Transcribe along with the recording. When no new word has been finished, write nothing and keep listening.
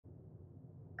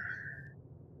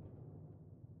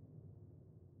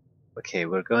Okay,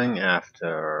 we're going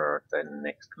after the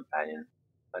next companion.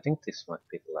 I think this might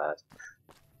be the last.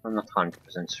 I'm not 100%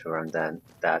 sure on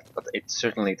that, but it's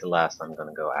certainly the last I'm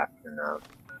gonna go after now.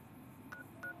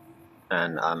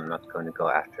 And I'm not going to go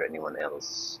after anyone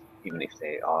else, even if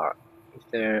there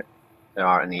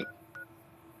are any,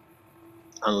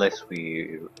 unless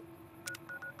we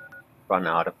run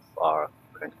out of our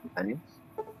current companions.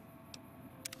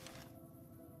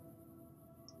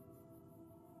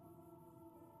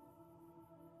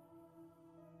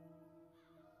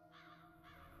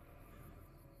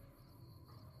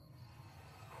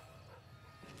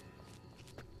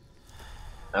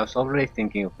 I was already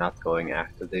thinking of not going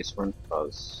after this one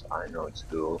because I know it's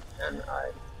ghoul and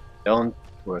I don't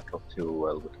work up too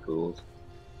well with ghouls.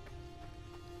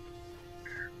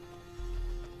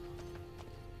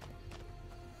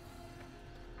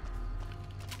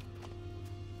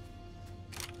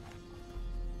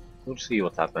 We'll see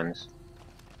what happens.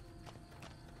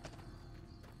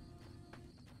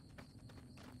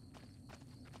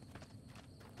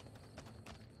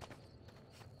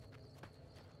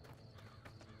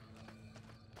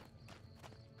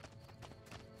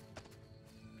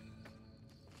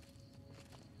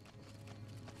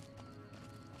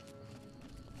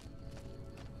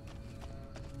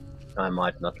 I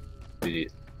might not be.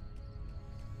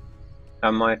 I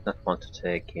might not want to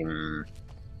take him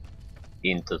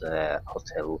into the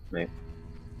hotel with me,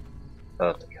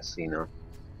 or the casino.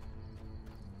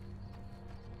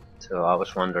 So I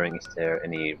was wondering, is there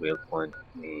any real point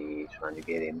in me trying to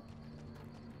get him?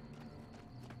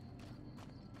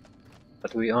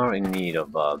 But we are in need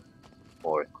of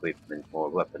more equipment, more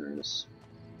weapons,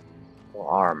 more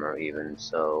armor even,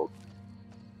 so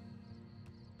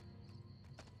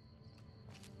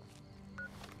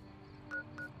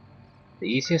the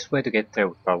easiest way to get there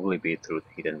would probably be through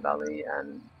the Hidden Valley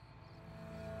and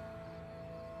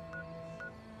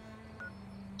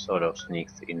sort of sneak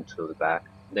into the back.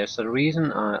 There's a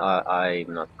reason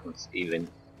I'm not even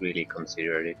really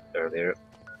considered it earlier,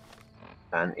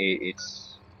 and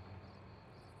it's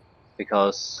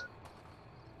because,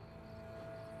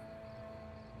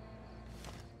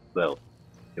 well,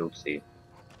 you'll see.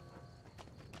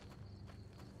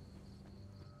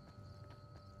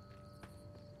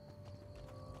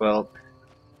 Well,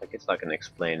 I guess I can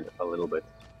explain a little bit.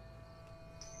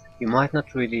 You might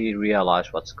not really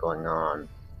realize what's going on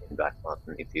in Black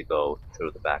Mountain if you go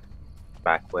through the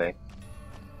back way.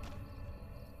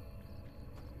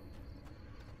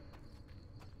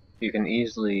 You can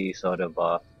easily sort of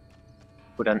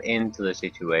put an end to the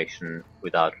situation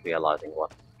without realizing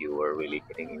what you were really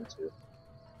getting into.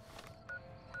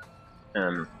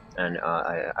 And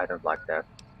I don't like that.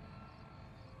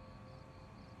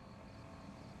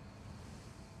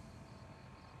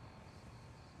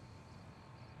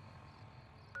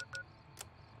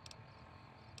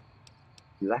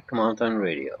 Black Mountain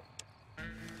Radio.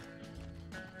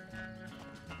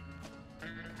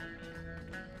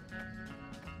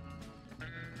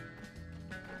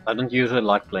 I don't usually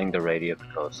like playing the radio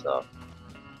because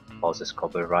causes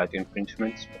copyright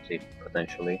infringements,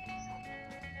 potentially.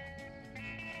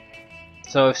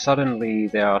 So if suddenly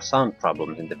there are sound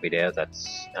problems in the video,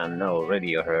 and no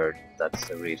radio heard, that's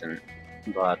the reason.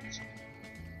 But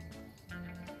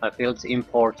I feel it's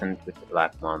important with the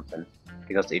Black Mountain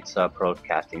because it's a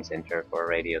broadcasting center for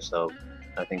radio, so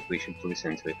I think we should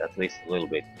listen to it at least a little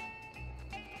bit.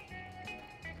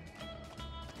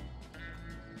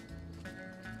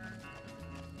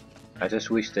 I just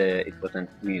wish that it wasn't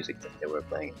music that they were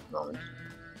playing at the moment.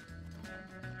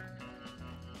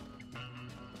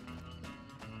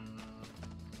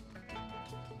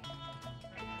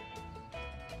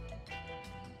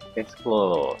 It's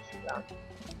close. Yeah.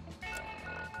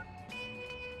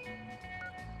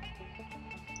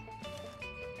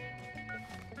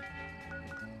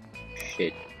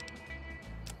 Shit.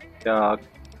 Dog,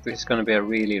 this is gonna be a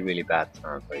really bad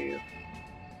time for you.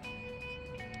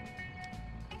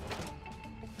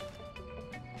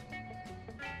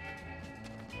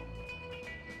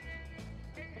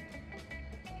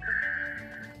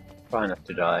 Try not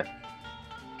to die.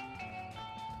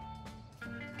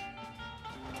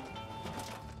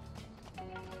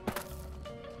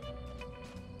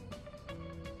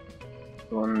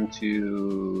 One,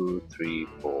 two, three,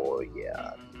 four.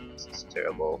 Yeah, this is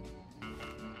terrible.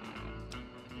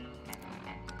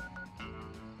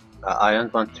 I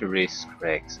don't want to risk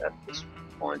Rex at this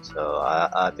point, so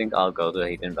I think I'll go to the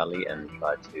Hidden Valley and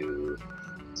try to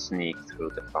sneak through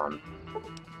the front.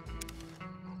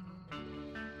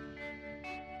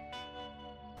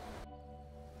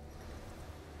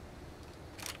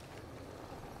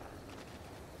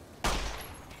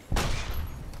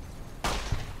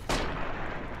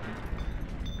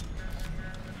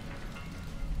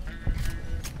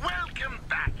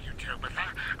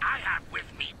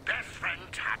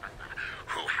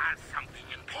 has something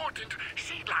important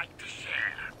she'd like to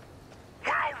share.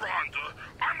 Well, Rhonda,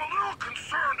 I'm a little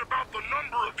concerned about the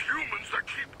number of humans that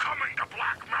keep coming to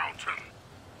Black Mountain.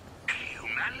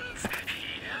 Humans?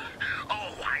 Here?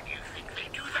 Oh, why do you think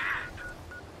they do that?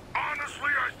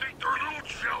 Honestly, I think they're a little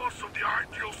jealous of the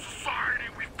ideal society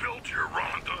we've built here,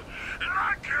 Rhonda, and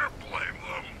I can't blame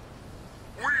them.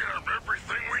 We have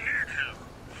everything we need here.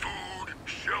 Food,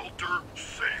 shelter,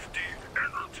 safety,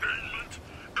 entertainment.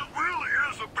 It really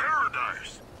is a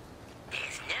paradise.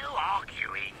 There's no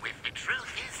arguing with the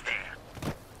truth, is there?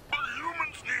 But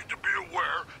humans need to be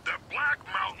aware that Black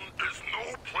Mountain is no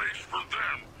place for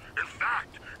them. In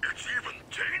fact, it's even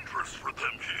dangerous for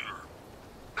them here.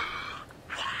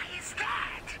 Why is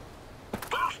that?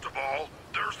 First of all,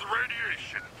 there's the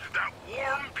radiation. That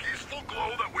warm, peaceful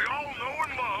glow that we all know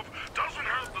and love doesn't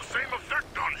have the same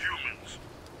effect on humans.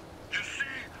 You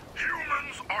see,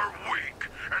 humans are weak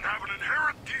and have an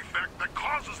inherent defect that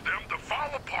causes them to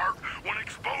fall apart when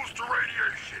exposed to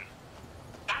radiation.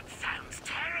 That sounds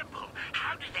terrible.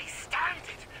 How do they stand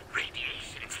it?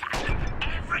 Radiation's found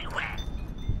everywhere.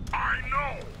 I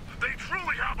know. They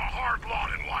truly have a hard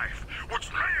lot in life,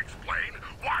 which may explain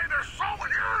why they're so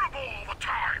irritable all the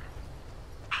time.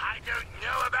 I don't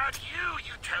know about you,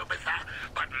 Utobitha,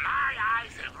 but my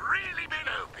eyes have really been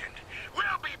opened.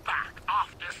 We'll be back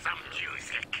after some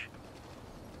music.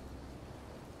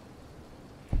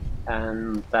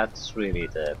 And that's really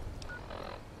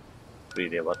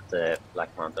what the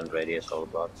Black Mountain Radio is all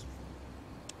about.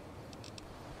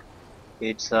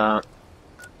 It's a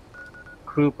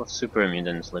group of super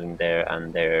mutants living there,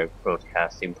 and they're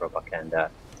broadcasting propaganda.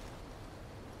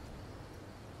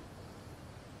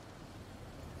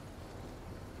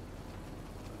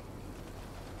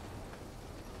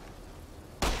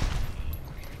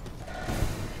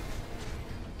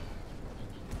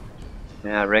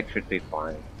 Yeah, Rex should be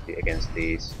fine against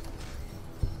these.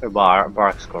 Or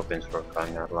bark scorpions for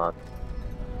crying out loud.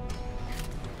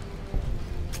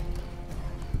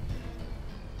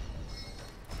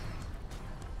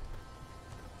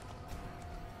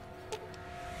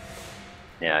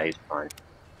 Yeah, he's fine.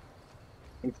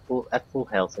 At full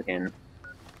health again.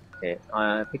 Okay,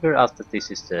 I figured out that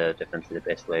this is definitely the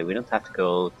best way. We don't have to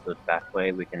go to the back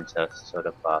way, we can just sort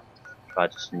of try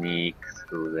to sneak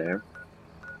through there.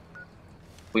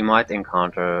 We might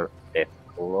encounter a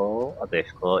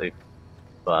Deathclaw,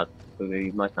 but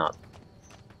we might not.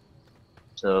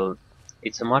 So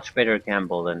it's a much better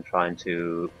gamble than trying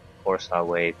to force our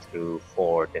way through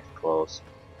 4 Deathclaws.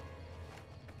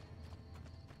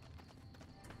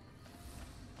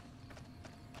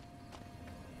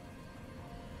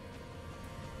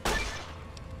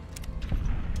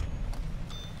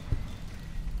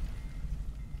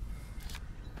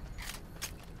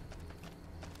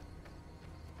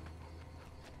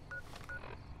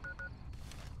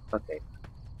 Okay,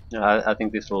 I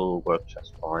think this will work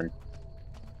just fine.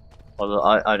 Although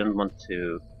I don't want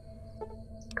to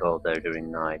go there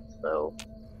during night, so...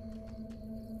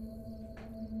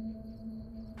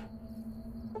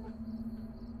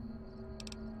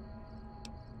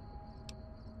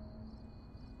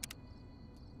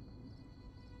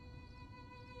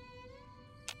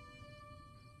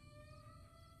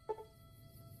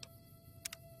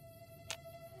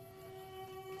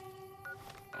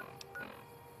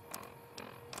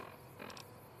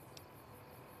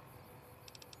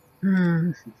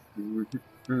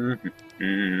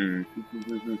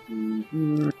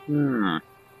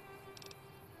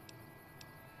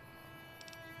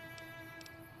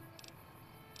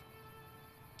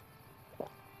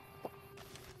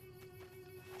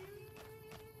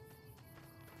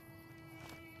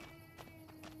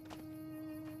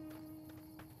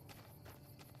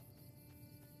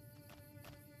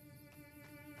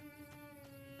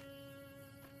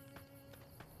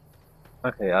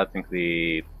 Okay, I think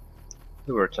we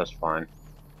were just fine.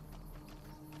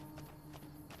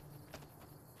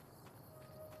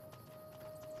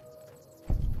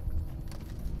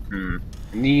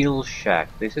 Neil Shack.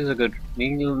 This is a good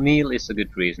Neil is a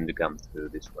good reason to come through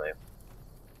this way.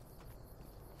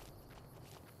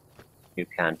 You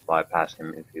can't bypass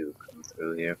him if you come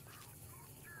through here.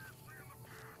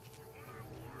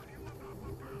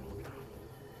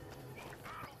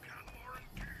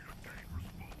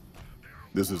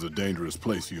 This is a dangerous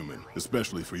place, human,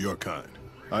 especially for your kind.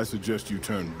 I suggest you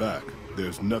turn back.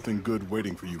 There's nothing good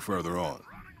waiting for you further on.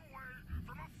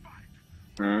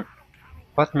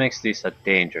 What makes this a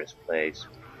dangerous place?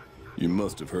 You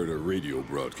must have heard her radio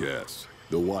broadcast.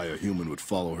 Though why a human would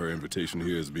follow her invitation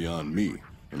here is beyond me,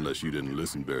 unless you didn't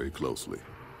listen very closely.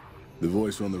 The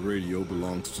voice on the radio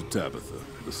belongs to Tabitha,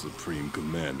 the supreme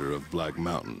commander of Black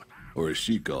Mountain. or as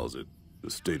she calls it, the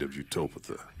state of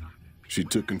Utopia. She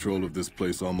took control of this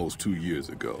place almost 2 years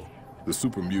ago. The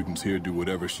super mutants here do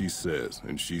whatever she says,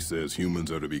 and she says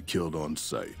humans are to be killed on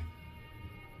sight.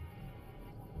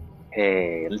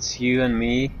 Hey, it's you and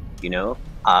me, you know,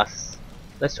 us.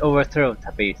 Let's overthrow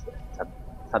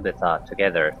Tabitha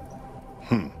together.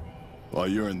 While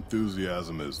your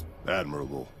enthusiasm is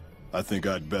admirable, I think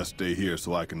I'd best stay here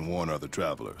so I can warn other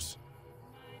travelers.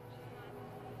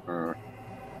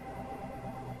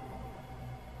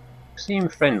 Seem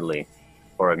friendly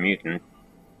for a mutant.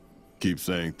 Keep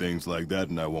saying things like that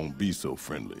and I won't be so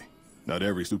friendly. Not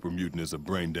every super mutant is a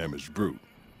brain-damaged brute.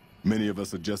 Many of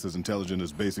us are just as intelligent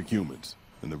as basic humans,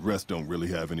 and the rest don't really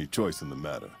have any choice in the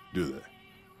matter, do they?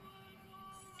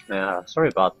 Sorry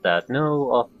about that.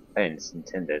 No offense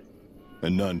intended.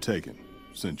 And none taken,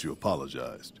 since you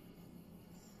apologized.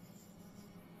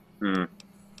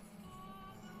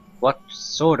 What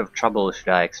sort of trouble should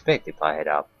I expect if I head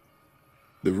up?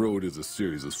 The road is a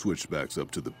series of switchbacks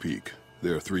up to the peak.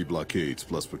 There are 3 blockades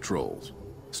plus patrols.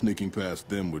 Sneaking past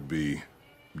them would be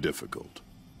difficult.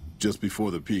 Just before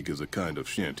the peak is a kind of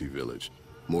shanty village.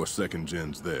 More second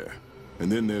gens there.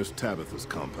 And then there's Tabitha's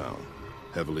compound,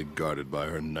 heavily guarded by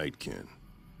her Nightkin.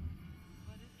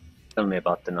 Tell me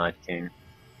about the Nightkin.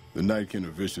 The Nightkin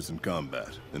are vicious in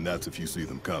combat, and that's if you see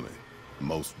them coming.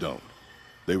 Most don't.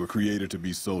 They were created to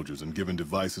be soldiers and given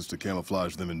devices to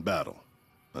camouflage them in battle.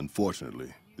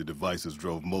 Unfortunately, the devices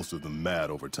drove most of them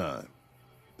mad over time.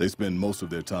 They spend most of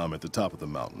their time at the top of the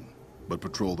mountain, but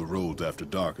patrol the roads after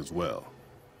dark as well.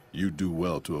 You do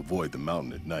well to avoid the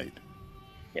mountain at night.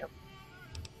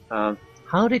 Yeah.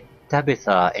 How did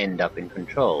Tabitha end up in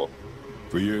control?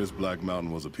 For years, Black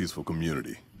Mountain was a peaceful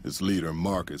community. Its leader,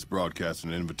 Marcus, broadcast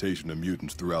an invitation to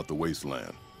mutants throughout the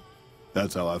wasteland.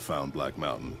 That's how I found Black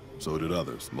Mountain. So did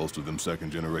others, most of them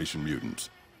second-generation mutants.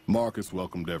 Marcus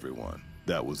welcomed everyone.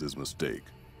 That was his mistake.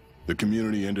 The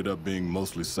community ended up being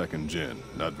mostly second-gen,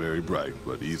 not very bright,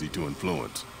 but easy to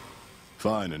influence.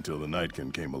 Fine until the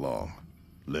Nightkin came along,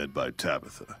 led by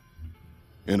Tabitha.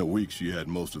 In a week, she had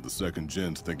most of the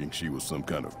second-gens thinking she was some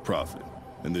kind of prophet,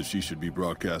 and that she should be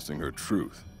broadcasting her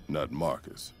truth, not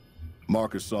Marcus.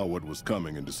 Marcus saw what was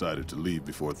coming and decided to leave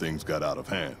before things got out of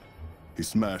hand. He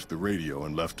smashed the radio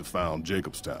and left to found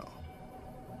Jacobstown.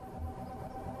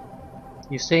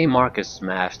 You say Marcus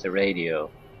smashed the radio.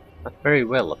 Not very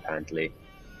well, apparently.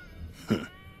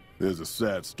 There's a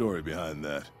sad story behind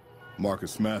that.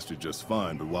 Marcus smashed it just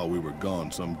fine, but while we were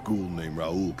gone, some ghoul named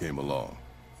Raoul came along.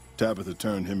 Tabitha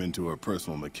turned him into her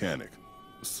personal mechanic.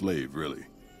 A slave, really.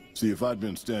 See, if I'd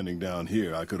been standing down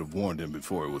here, I could have warned him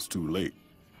before it was too late.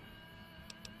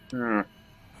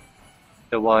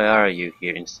 So why are you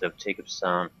here instead of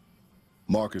Jacobstown?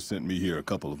 Marcus sent me here a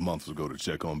couple of months ago to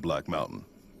check on Black Mountain.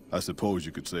 I suppose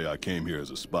you could say I came here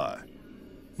as a spy.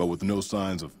 But with no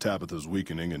signs of Tabitha's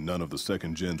weakening and none of the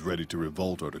second gens ready to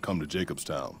revolt or to come to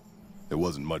Jacobstown, there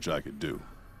wasn't much I could do.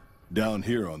 Down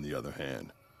here, on the other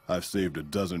hand, I've saved a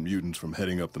dozen mutants from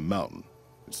heading up the mountain.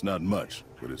 It's not much,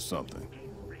 but it's something.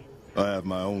 I have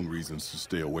my own reasons to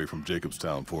stay away from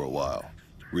Jacobstown for a while.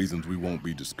 Reasons we won't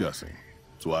be discussing.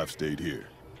 So I've stayed here.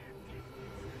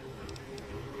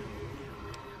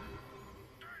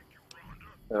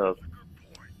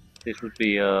 This would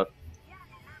be a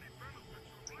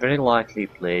very likely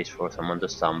place for someone to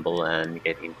stumble and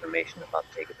get information about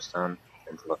Jacobstown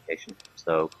and the location.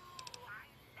 So,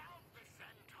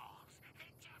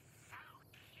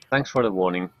 thanks for the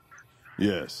warning.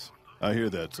 Yes, I hear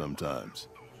that sometimes.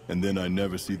 And then I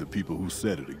never see the people who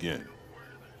said it again.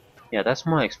 Yeah, that's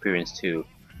my experience too.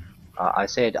 I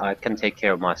said I can take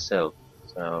care of myself,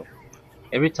 so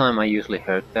every time I usually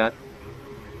hear that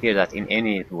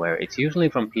anywhere, it's usually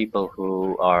from people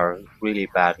who are really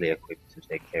badly equipped to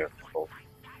take care of people.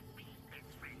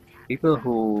 People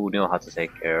who know how to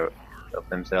take care of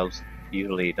themselves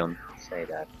usually don't say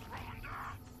that.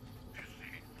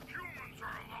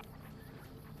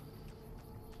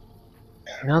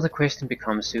 Now the question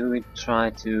becomes, do we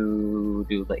try to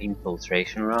do the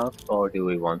infiltration route, or do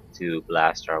we want to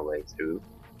blast our way through?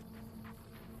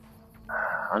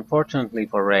 Unfortunately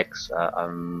for Rex,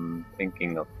 I'm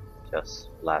thinking of just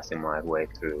blasting my way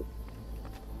through.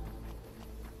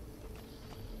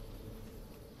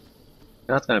 It's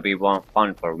not gonna be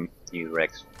fun for you,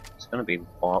 Rex. It's gonna be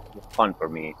fun for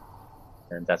me,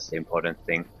 and that's the important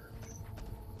thing.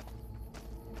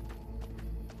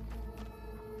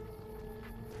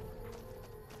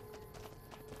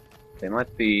 There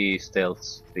might be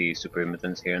stealth, the super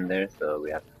mutants here and there, so we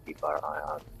have to keep our eye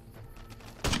out.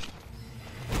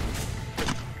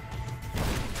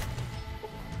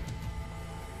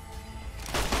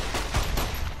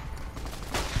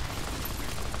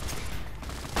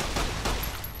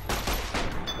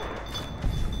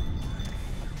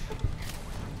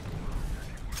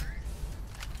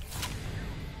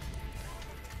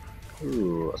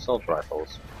 Ooh, assault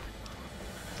rifles.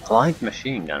 Light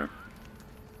machine gun.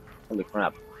 Holy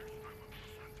crap.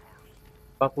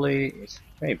 Probably it's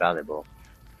very valuable.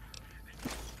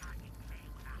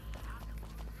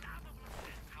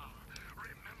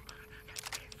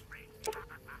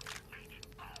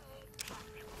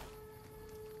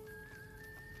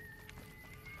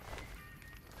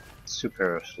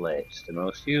 Super slaves, the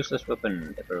most useless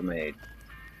weapon ever made.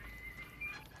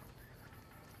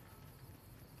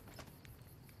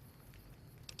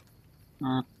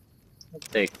 I'll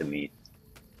take the meat.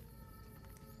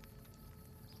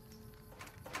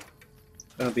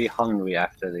 I'm gonna be hungry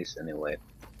after this anyway.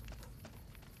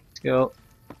 Let's go.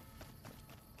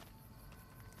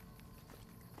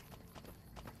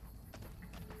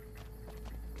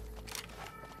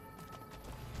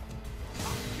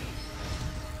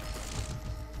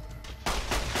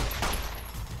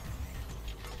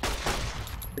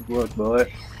 Good work,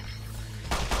 boy.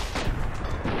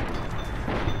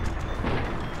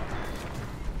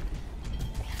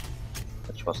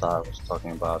 That's what I was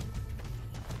talking about.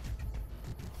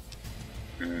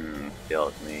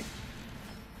 Killed me.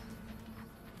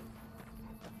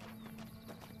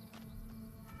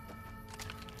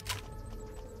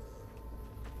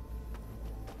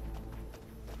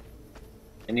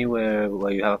 Anywhere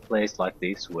where you have a place like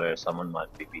this where someone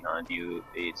might be behind you,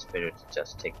 it's better to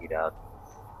just take it out.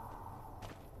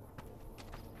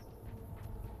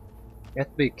 You have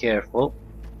to be careful.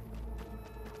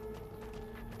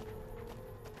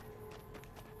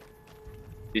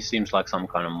 This seems like some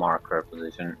kind of marker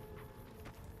position.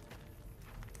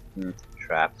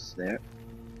 Traps there.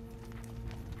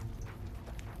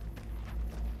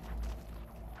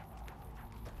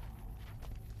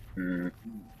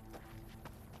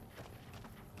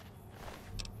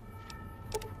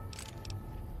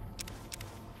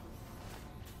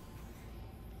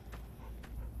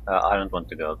 I don't want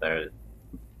to go there.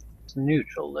 It's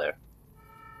neutral there.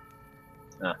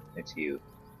 Ah, it's you.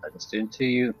 I just didn't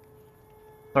see you.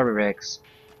 Sorry, Rex.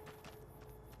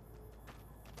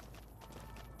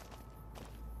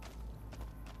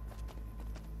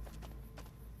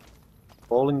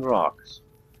 Falling rocks.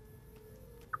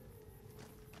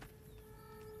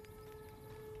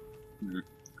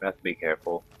 Have to be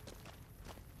careful.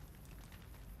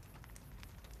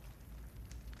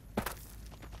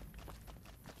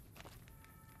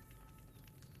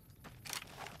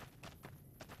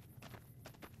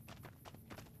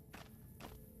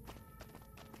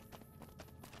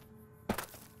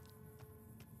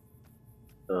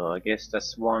 So I guess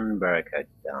that's one barricade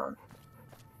down.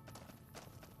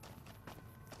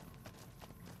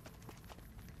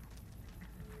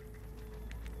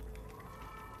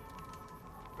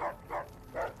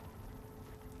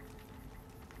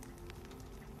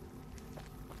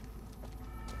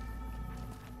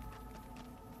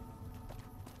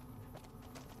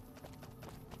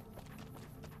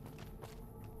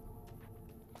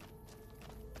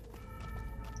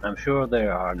 I'm sure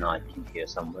there are 19 here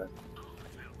somewhere.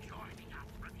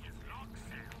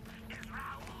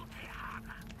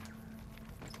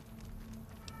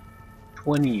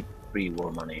 20 free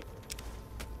war money.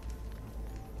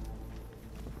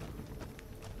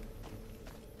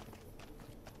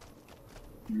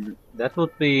 That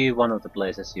would be one of the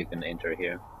places you can enter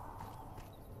here.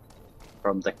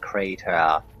 From the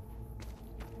crater.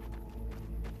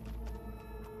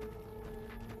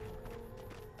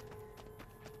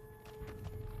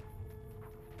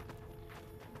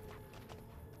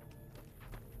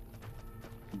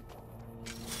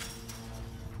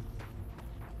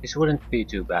 This wouldn't be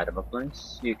too bad of a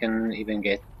place. You can even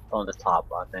get on the top,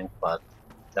 I think, but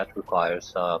that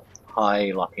requires a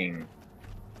high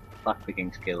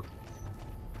lockpicking skill.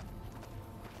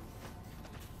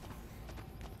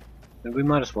 And we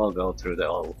might as well go through the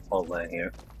hallway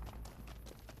here.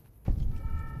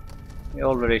 We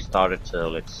already started, so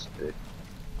let's do it.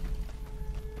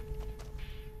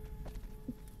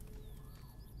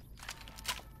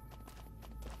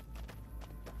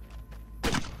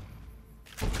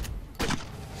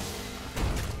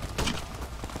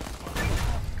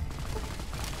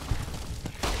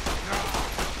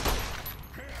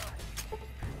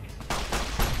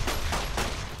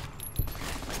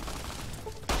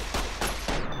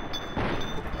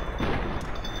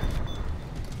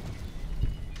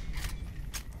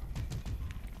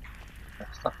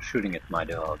 Stop shooting at my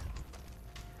dog.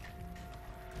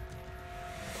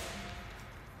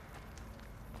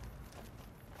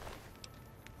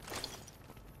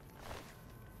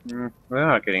 We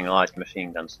are getting light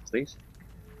machine guns at least.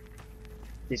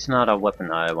 It's not a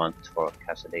weapon I want for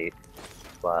Cassidy,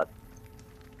 but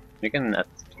we can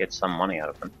get some money out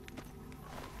of them.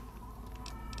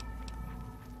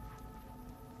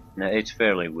 No, it's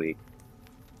fairly weak.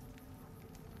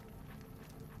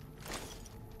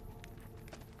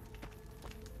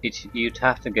 You'd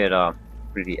have to get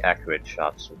pretty accurate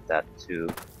shots with that to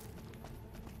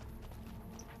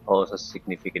pose a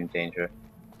significant danger.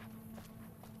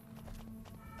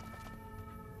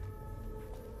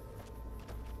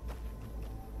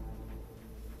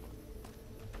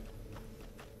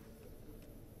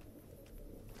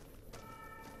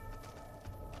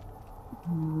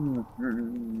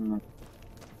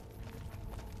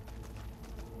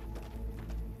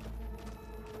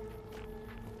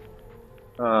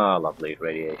 Ah, lovely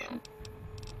radiation.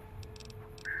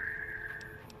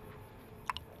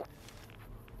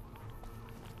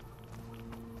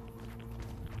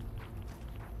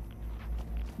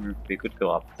 We could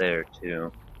go up there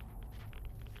too.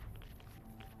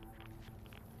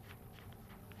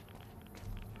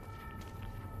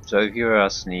 So if you're a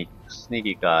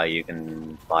sneaky guy, you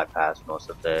can bypass most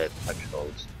of the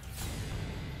patrols.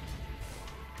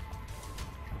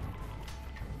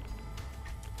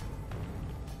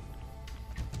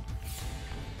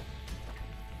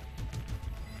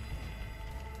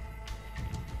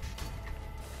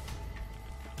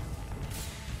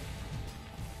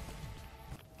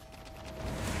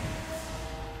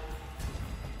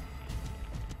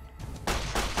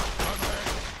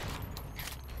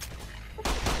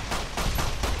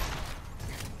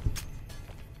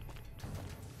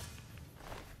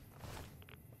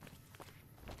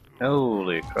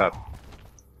 Holy crap.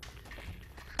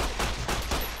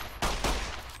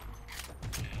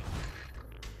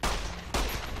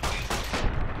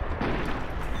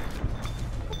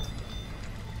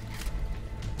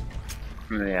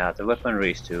 Yeah, the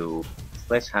weaponry is too...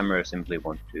 Sledgehammer simply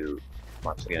won't do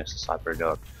much against the Cyber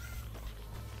Dog.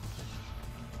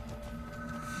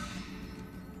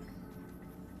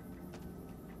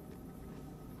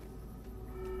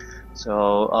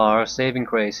 So our saving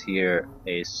grace here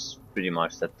is pretty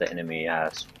much that the enemy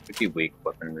has pretty weak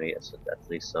weaponry, at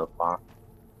least so far.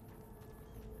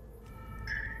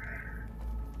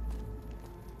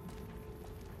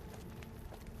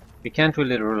 We can't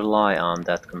really rely on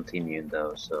that continuing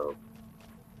though, so...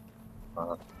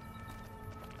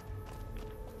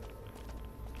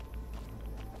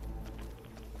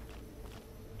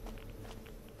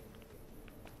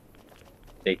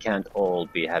 they can't all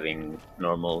be having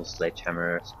normal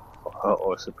sledgehammers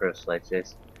or super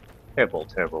sledges. Terrible,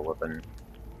 terrible weapon.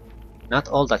 Not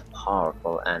all that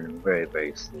powerful and very,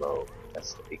 very slow.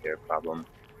 That's the bigger problem.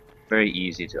 Very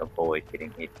easy to avoid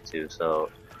getting hit too, so...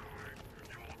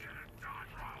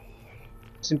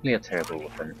 Simply a terrible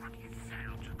weapon.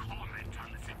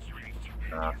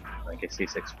 I guess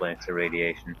this explains the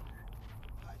radiation.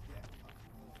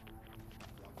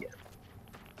 Yeah.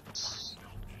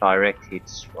 Direct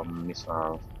hits from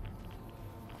missiles.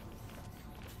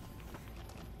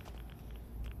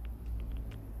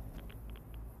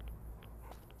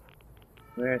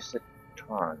 Where's the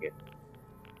target?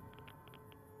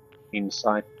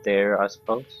 Inside there, I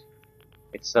suppose?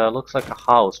 It looks like a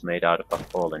house made out of a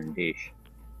fallen dish.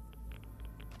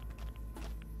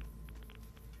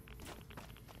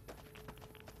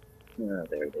 Ah,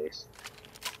 there it is.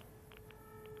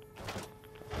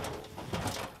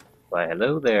 Why,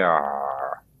 hello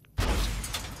there!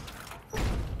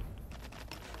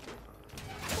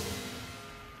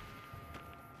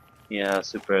 Yeah,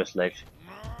 super sledge.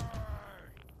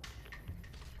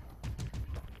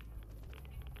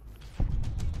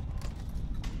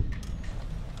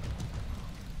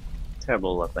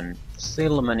 Terrible weapon.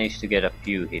 Still managed to get a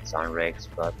few hits on Rex,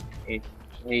 but it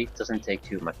doesn't take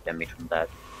too much damage from that.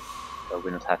 So we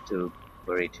don't have to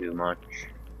worry too much.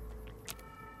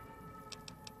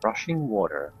 Rushing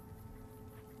water.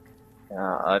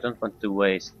 I don't want to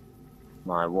waste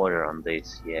my water on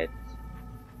this yet.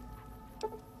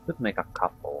 Could make a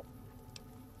couple.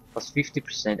 Plus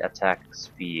 50% attack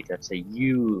speed, that's a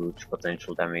huge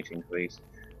potential damage increase.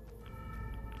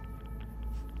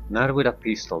 Not with a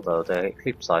pistol though, the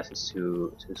clip size is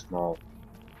too small.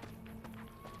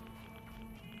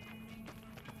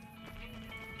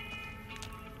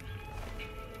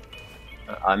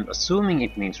 I'm assuming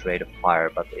it means rate of fire,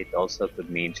 but it also could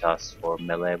mean just for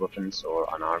melee weapons or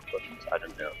unarmed weapons, I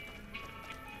don't know.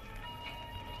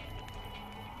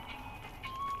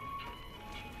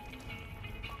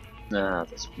 Ah,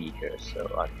 the speaker, so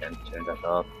I can turn that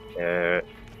off. They're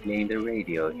playing the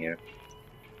radio here.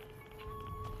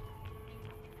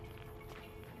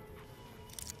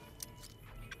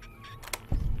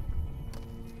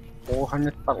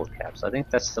 400 bottle caps. I think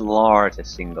that's the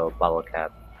largest single bottle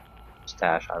cap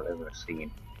stash I've ever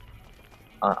seen.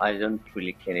 I don't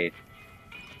really get it.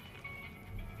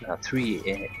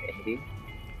 380,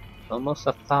 almost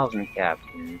 1,000 caps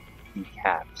in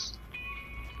caps.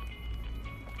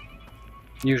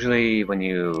 Usually when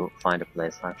you find a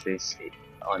place like this,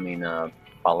 I mean a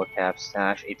power cap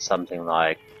stash, it's something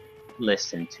like less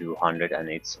than 200 and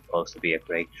it's supposed to be a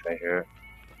great treasure.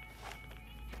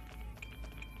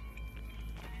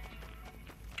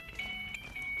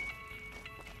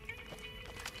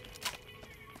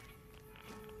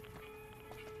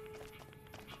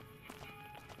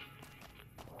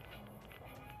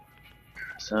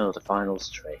 So the final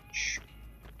stretch.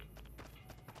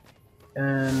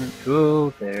 And oh,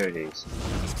 there it is.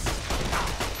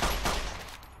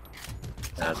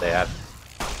 Now they have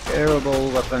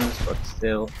terrible weapons, but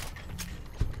still.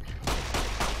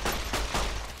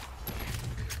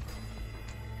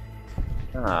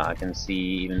 Ah, I can see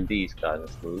even these guys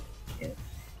as loot. Yeah.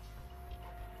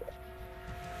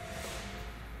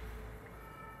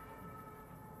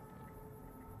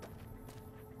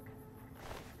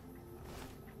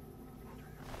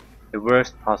 The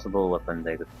worst possible weapon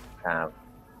they could have.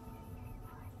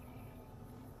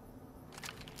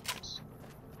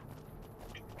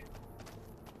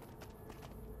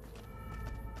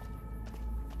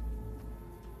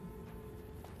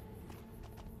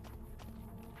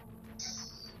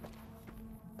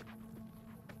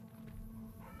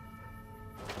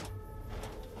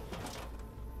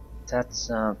 That's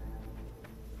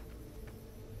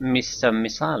Mr.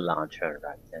 Missile Launcher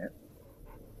right there.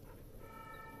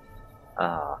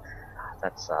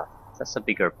 That's a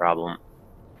bigger problem.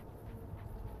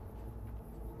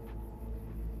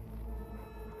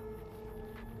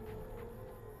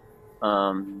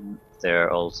 There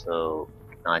are also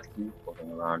Night King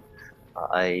floating around.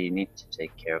 I need to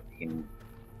take care of him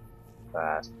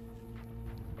fast.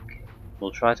 Okay,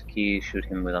 we'll try to shoot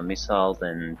him with a missile,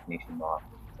 then finish him off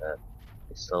with a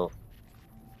pistol.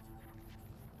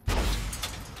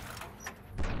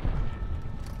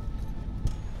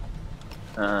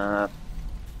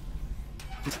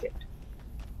 He's dead.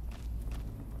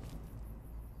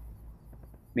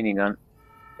 Minigun.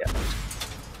 Yeah.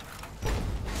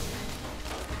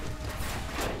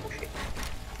 Shit.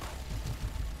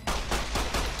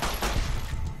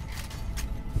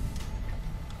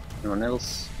 Anyone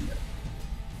else? No.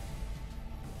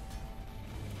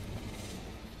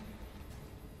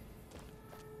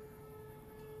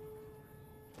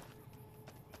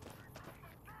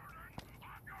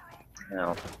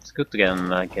 Now, it's good to get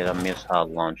a missile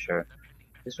launcher.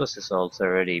 This was his ult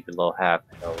already below half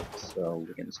health, so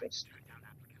we can just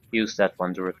use that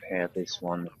one to repair this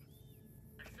one.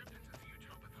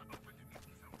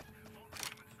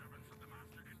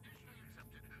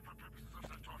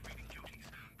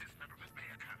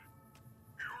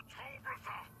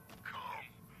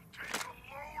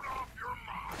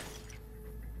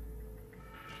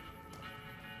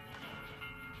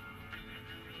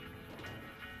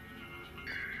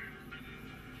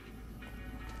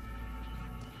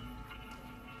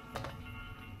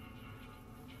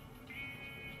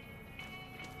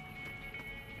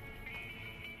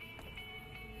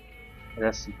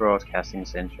 That's the broadcasting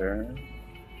center.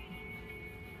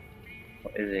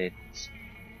 What is it?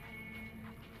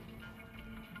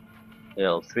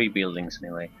 Well, 3 buildings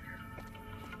anyway.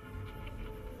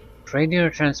 Radio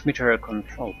transmitter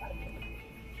control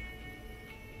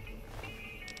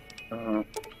panel.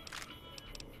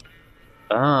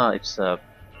 It's a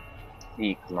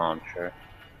sneak launcher.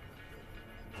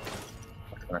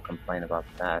 Not gonna complain about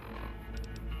that.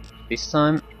 This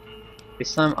time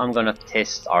I'm gonna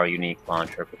test our unique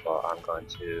launcher before I'm going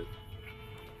to.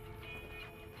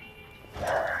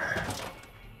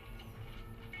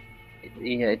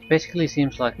 It basically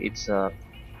seems like it's a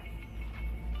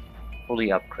fully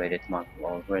upgraded model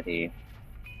already.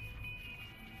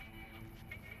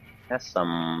 Has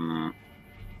some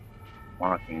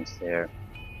markings there.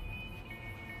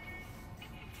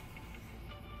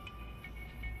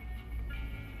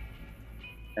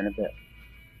 And a bit.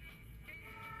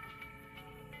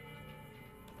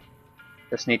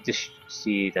 Just need to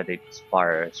see that it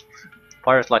fires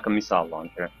like a missile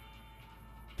launcher.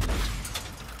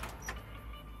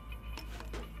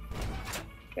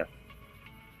 Yeah,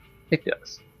 it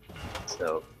does.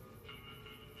 So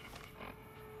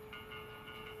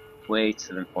weight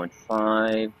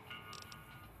 7.5,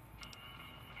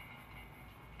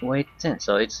 weight 10.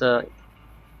 So it's a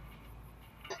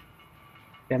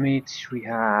damage. We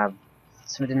have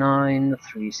 79,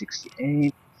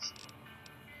 368.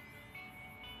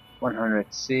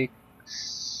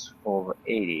 106 over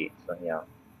 80, so yeah,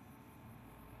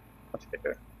 much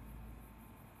better.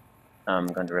 I'm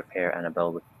going to repair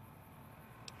Annabelle with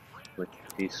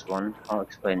this one. How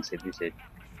expensive is it?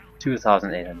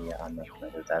 2,800, yeah, I'm not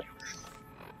gonna do that.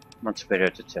 Much better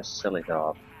to just sell it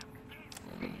off.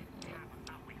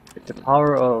 With the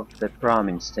power of the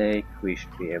Brahmin stake, we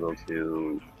should be able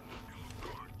to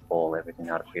pull everything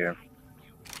out of here.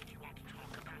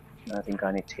 I think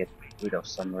I need to get rid of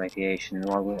some radiation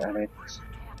while we're at it.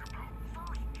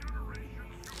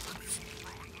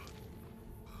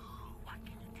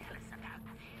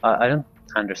 I don't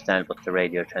understand what the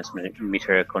radio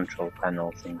transmitter control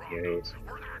panel thing here is.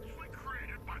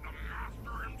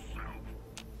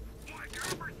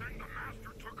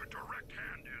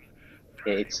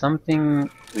 Yeah, it's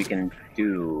something we can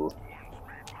do.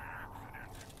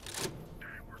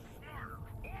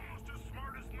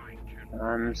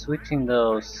 I'm switching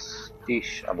those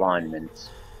dish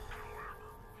alignments.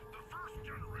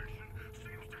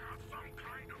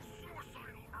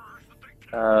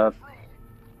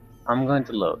 I'm going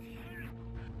to load.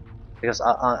 Because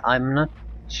I'm not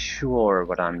sure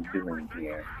what I'm doing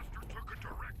here.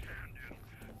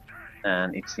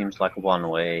 And it seems like a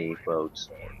one-way road,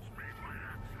 so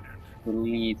we'll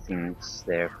leave things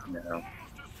there for now.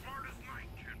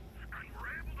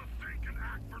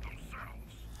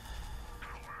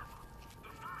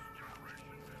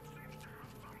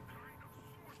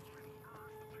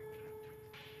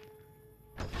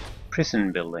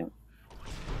 Prison building.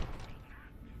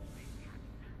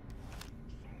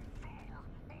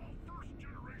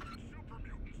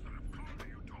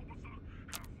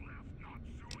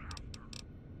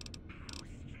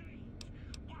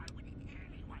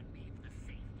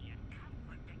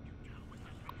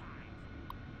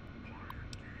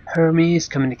 Hermes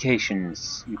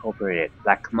Communications Incorporated,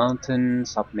 Black Mountain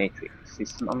Submatrix,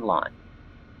 System Online.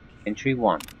 Entry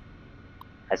 1.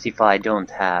 As if I don't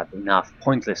have enough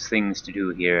pointless things to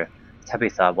do here,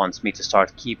 Tabitha wants me to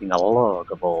start keeping a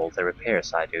log of all the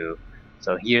repairs I do.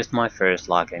 So here's my first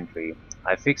log entry.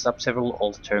 I fixed up several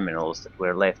old terminals that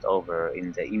were left over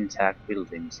in the intact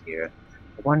buildings here.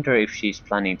 I wonder if she's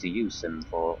planning to use them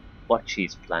for what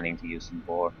she's planning to use them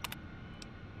for.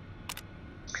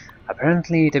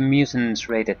 Apparently the mutants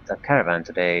raided the caravan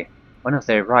today. One of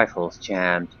their rifles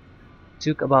jammed. It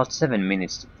took about 7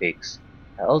 minutes to fix.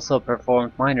 I also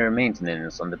performed minor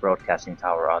maintenance on the broadcasting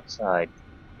tower outside.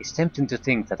 It's tempting to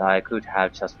think that I could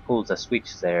have just pulled the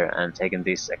switch there and taken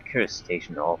this accursed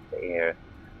station off the air.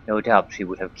 No doubt she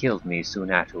would have killed me soon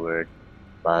afterward,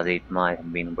 but it might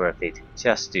have been worth it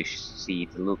just to see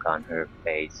the look on her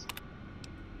face.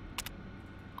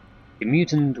 The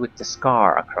mutant with the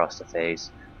scar across the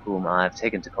face, whom I've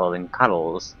taken to calling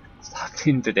Cuddles, stopped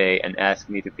in today and asked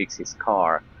me to fix his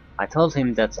car. I told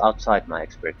him that's outside my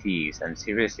expertise and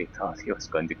seriously thought he was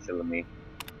going to kill me.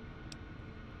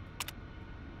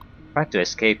 Tried to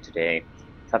escape today.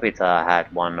 Tabitha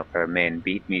had one of her men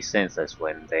beat me senseless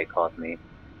when they caught me.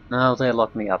 Now they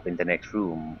lock me up in the next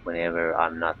room whenever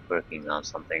I'm not working on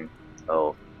something.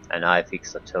 Oh, and I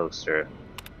fixed a toaster.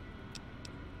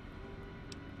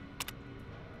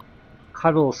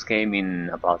 Cuddles came in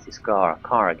about his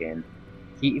car again.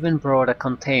 He even brought a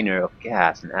container of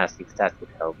gas and asked if that would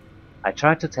help. I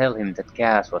tried to tell him that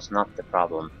gas was not the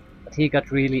problem, but he got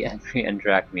really angry and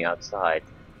dragged me outside.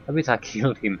 Tabitha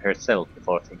killed him herself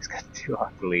before things got too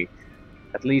ugly.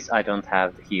 At least I don't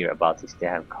have to hear about his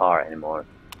damn car anymore.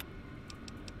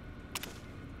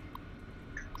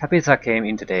 Tabitha came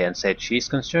in today and said she's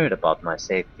concerned about my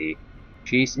safety.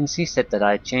 She's insisted that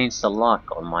I change the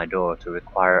lock on my door to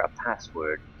require a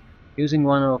password. Using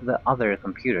one of the other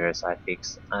computers I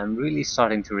fixed, I'm really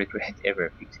starting to regret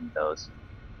ever fixing those.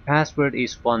 Password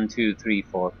is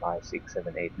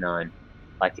 1234567889.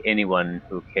 Like anyone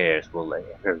who cares will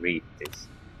ever read this.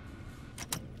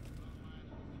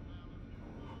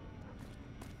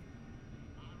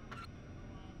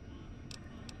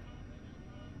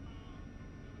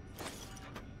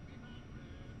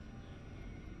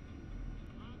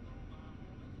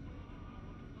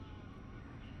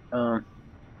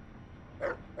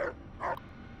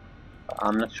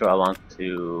 I'm not sure I want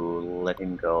to let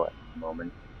him go at the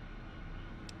moment.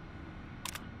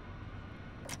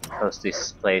 Because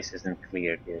this place isn't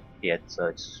cleared yet, so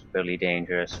it's really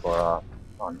dangerous for an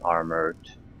unarmored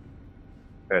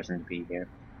person to be here.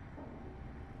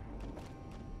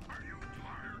 Are you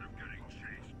tired of getting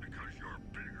chased because you're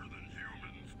bigger than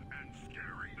humans and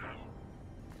scaring them?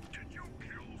 Did you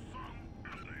kill some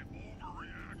and they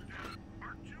overreacted?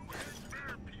 Are two-head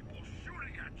bear people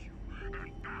shooting at you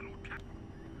and battle cat?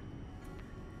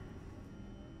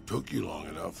 Took you long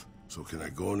enough, so can I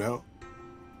go now?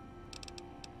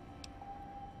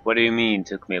 What do you mean,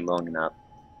 took me long enough?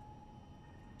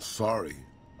 Sorry.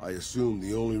 I assumed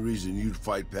the only reason you'd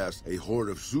fight past a horde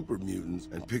of super mutants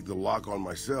and pick the lock on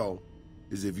my cell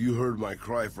is if you heard my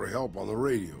cry for help on the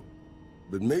radio.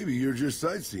 But maybe you're just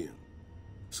sightseeing.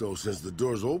 So since the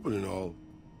door's open and all,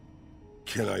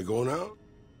 can I go now?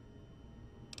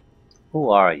 Who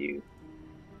are you?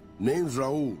 Name's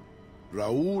Raul.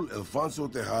 Raul Alfonso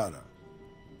Tejada.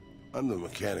 I'm the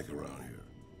mechanic around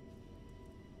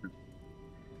here.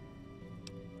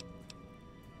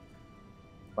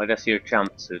 Why does your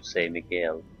jumpsuit say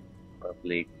Miguel?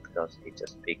 Probably because he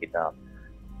just picked it up.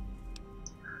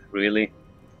 Really?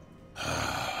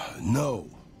 No.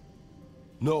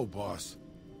 No, boss.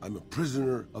 I'm a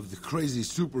prisoner of the crazy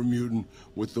super mutant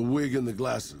with the wig and the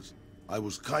glasses. I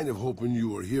was kind of hoping you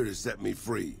were here to set me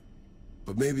free.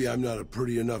 But maybe I'm not a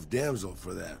pretty enough damsel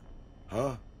for that.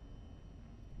 Huh?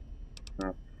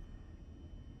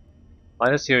 Why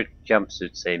does your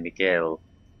jumpsuit say Miguel?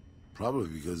 Probably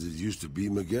because it used to be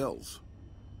Miguel's.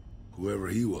 Whoever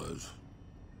he was.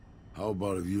 How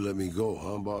about if you let me go,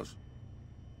 huh, boss?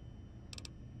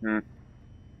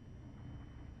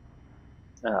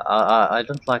 I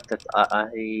don't like that.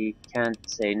 I can't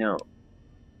say no.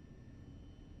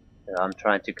 I'm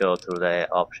trying to go through the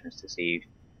options to see if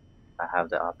I have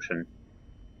the option.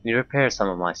 You repair some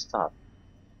of my stuff.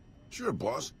 Sure,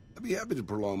 boss. I'd be happy to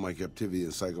prolong my captivity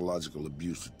and psychological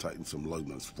abuse to tighten some lug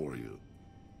nuts for you.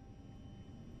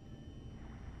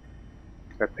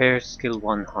 Repair skill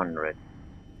 100.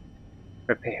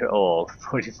 Repair all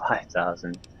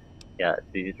 45,000. Yeah,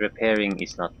 the repairing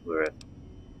is not worth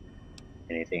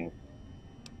anything.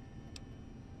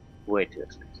 Way too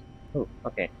expensive. Oh,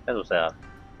 okay, that was an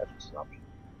option.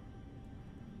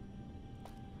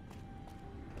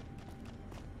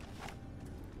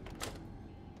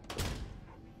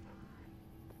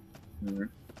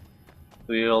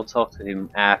 We'll talk to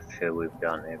him after we've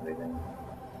done everything.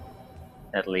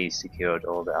 At least secured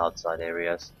all the outside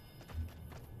areas.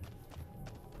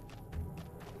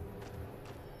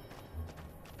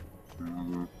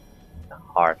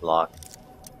 Hard lock.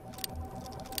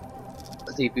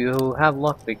 But if you have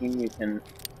lockpicking, you can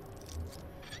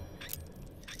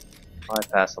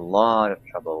bypass a lot of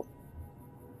trouble.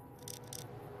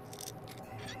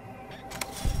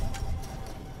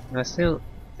 And I still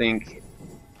think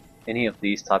any of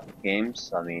these type of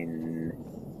games, I mean,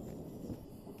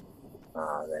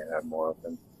 there are more of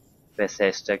them.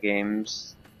 Bethesda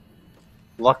games,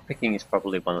 lockpicking is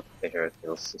probably one of the better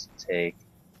skills to take.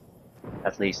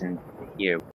 At least in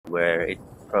here, where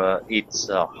it's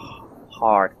a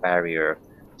hard barrier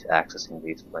to accessing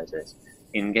these places.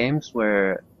 In games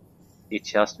where it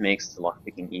just makes the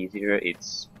lockpicking easier,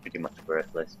 it's pretty much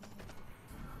worthless.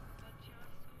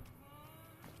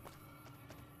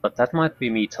 But that might be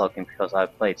me talking because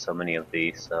I've played so many of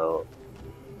these, so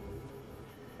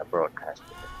I broadcast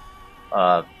it.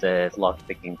 The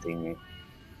lockpicking thing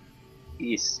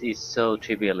is so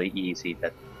trivially easy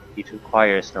that it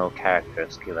requires no character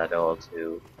skill at all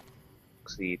to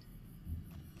succeed.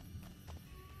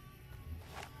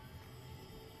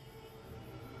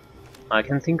 I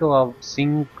can think of a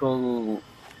single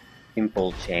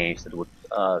simple change that would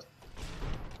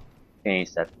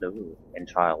change that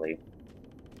entirely.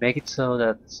 Make it so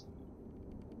that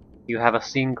you have a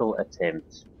single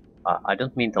attempt. I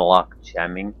don't mean the lock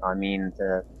jamming, I mean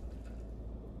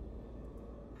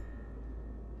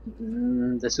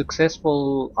the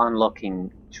successful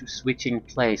unlocking to switching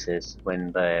places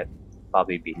when the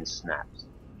bobby pin snaps.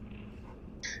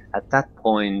 At that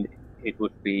point, it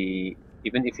would be,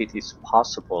 even if it is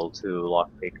possible to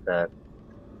lockpick the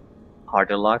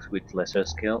harder locks with lesser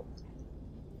skill,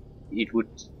 it would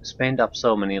spend up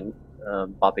so many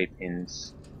bobby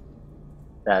pins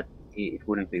that it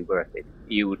wouldn't be worth it.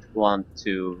 You would want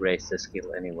to raise the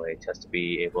skill anyway, just to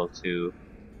be able to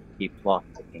keep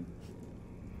lockpicking.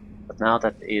 But now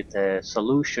that the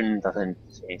solution doesn't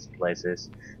change places,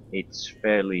 it's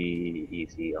fairly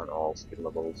easy on all skill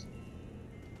levels.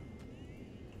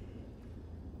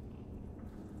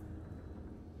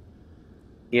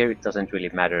 Here it doesn't really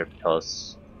matter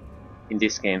because in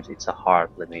these games it's a hard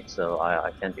limit, so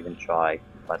I can't even try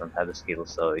if I don't have the skill,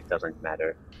 so it doesn't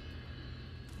matter.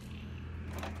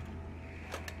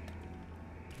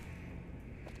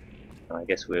 I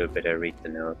guess we better read the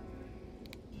note.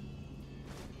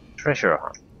 Treasure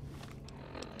hunt.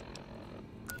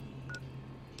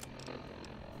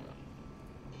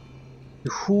 To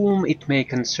whom it may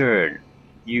concern,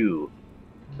 you.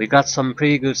 We got some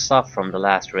pretty good stuff from the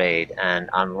last raid, and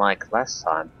unlike last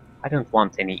time, I don't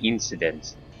want any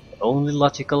incidents. The only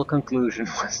logical conclusion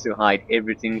was to hide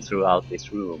everything throughout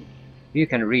this room. You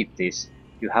can read this.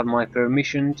 You have my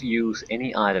permission to use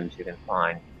any items you can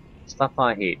find. Stuff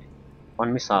I hid.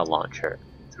 1 missile launcher,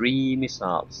 3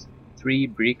 missiles, 3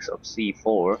 bricks of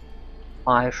C4,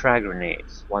 5 frag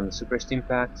grenades, 1 super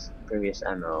stimpaks, various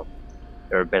ammo.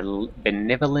 Your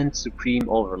benevolent supreme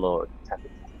overlord. Tap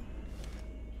it.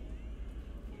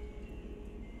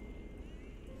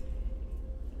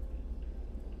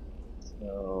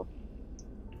 So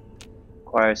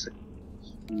requires a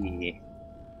key.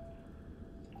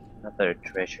 Another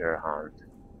treasure hunt.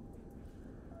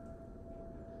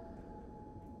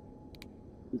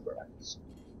 Right.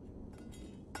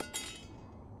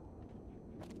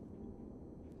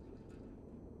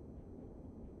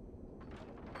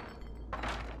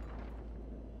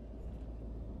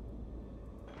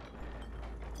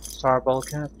 Starball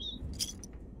caps.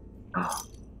 Ah,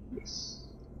 yes.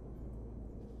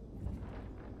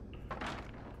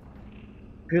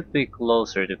 Should be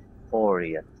closer to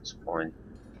 40 at this point.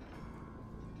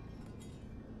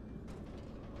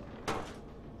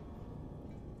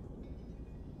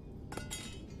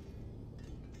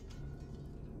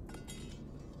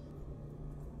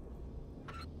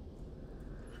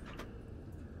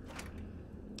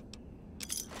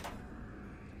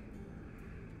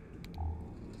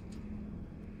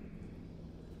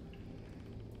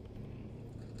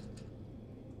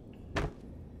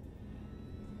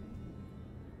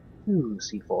 Ooh,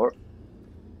 C4.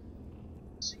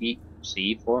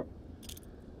 C4.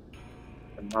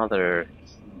 Another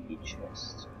key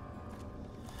chest.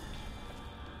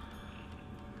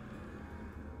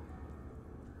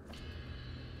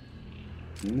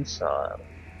 Missile.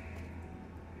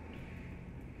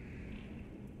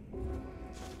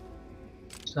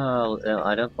 So,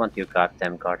 I don't want your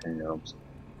goddamn garden gnomes.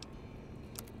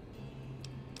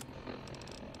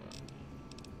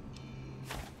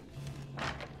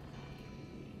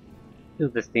 Do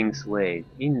the thing's way,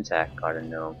 intact garden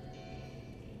gnome.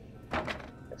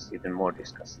 That's even more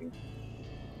disgusting.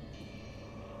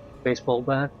 Baseball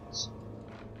bats.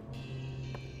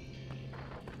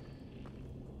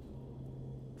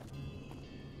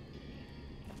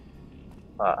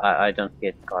 I don't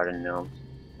get garden gnomes.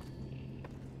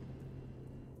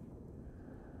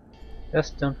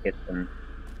 Just don't get them.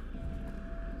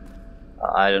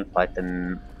 I don't find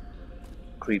them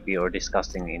creepy or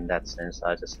disgusting in that sense,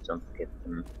 I just don't get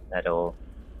them at all.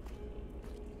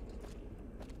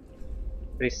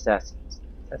 Chris, that's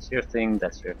your thing,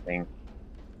 that's your thing.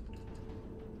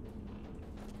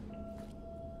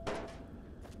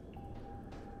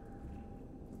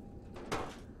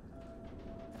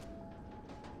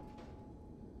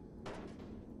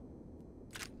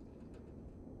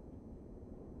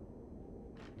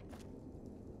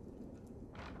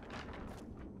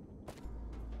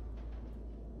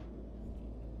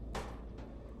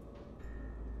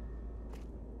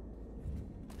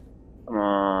 Come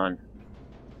on.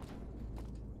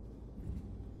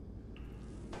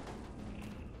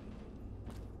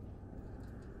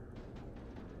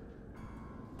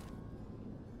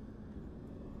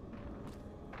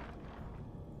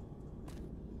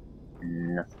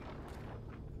 Nothing.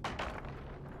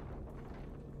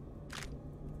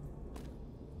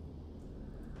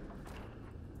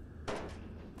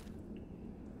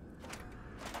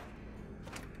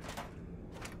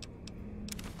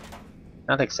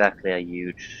 Not exactly a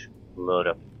huge load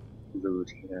of loot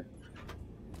here.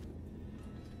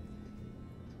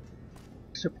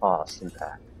 Surpassed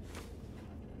impact.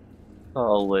 I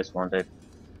always wanted.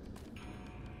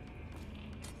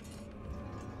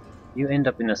 You end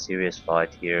up in a serious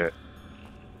fight here.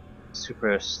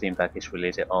 Super Stimpak is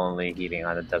really the only healing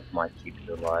item that might keep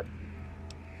you alive.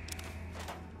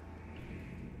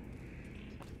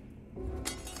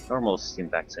 Normal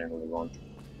Stimpaks certainly won't.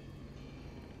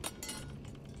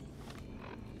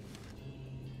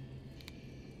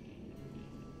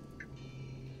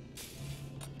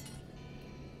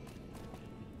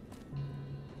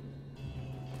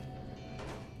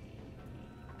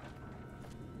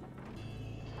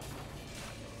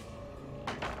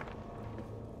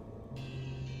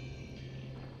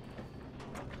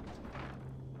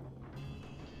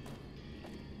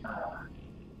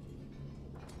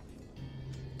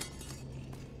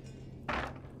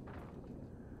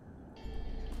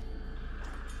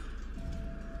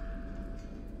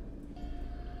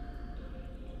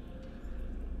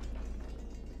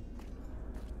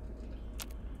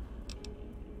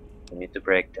 We need to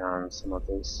break down some of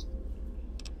this.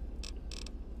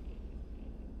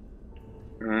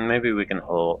 Maybe we can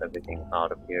haul everything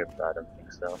out of here, but I don't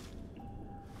think so.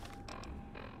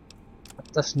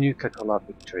 What does Nuka-Cola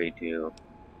Victory do?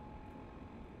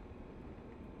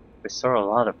 Restore a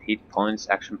lot of hit points,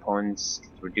 action points,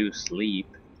 reduce sleep,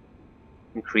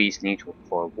 increase need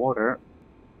for water,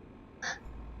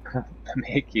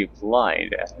 make you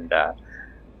blind, and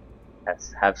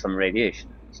have some radiation.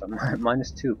 So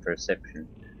 -2 perception.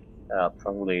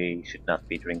 Probably should not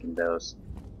be drinking those.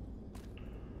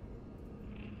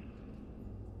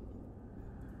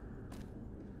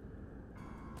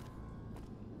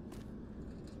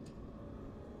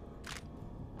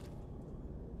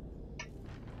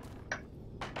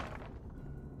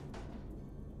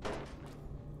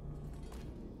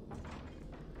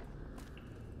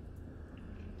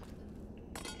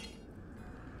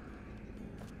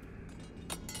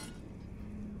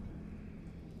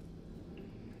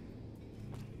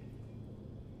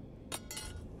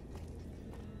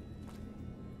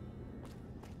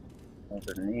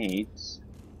 Other needs.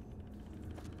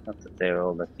 Not that they're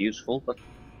all that useful, but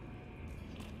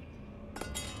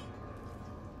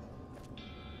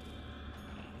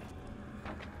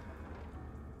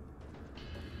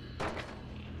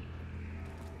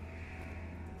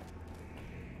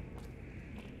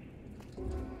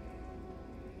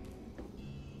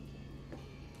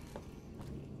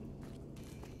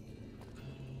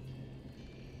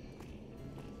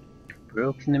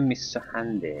broken and Mr.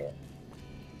 Handy.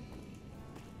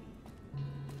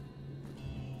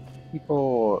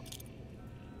 People.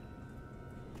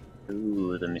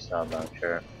 Ooh, the missile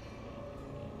launcher.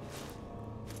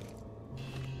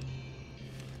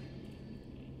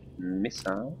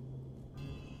 Missile?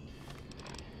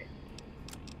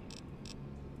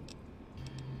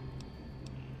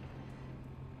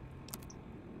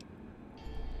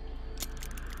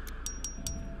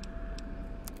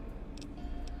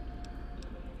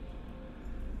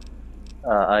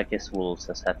 I guess we'll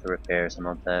just have to repair some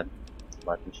of the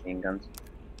light machine guns.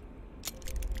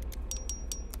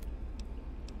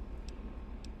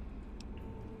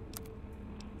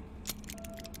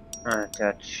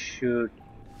 That should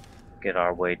get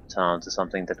our weight down to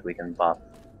something that we can buff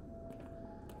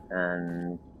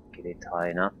and get it high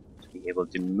enough to be able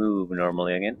to move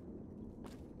normally again.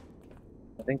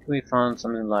 I think we found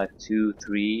something like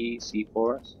 2-3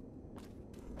 C4s.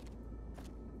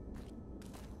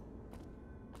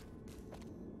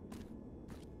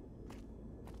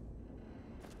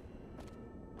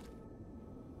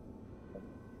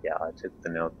 Yeah, I took the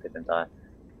note, didn't I?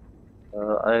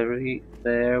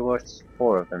 There was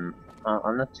 4 of them.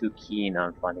 I'm not too keen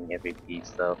on finding every piece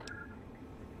though.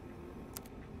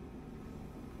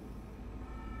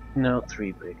 No,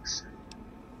 3 bricks.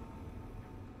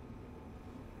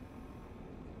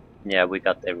 Yeah, we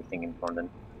got everything important.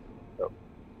 So,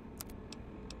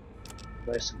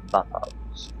 where's buff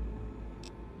outs?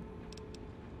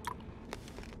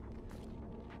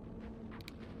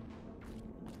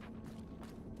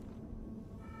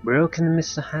 Broken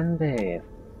Mr. Handy.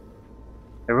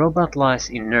 The robot lies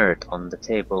inert on the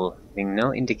table, giving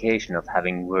no indication of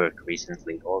having worked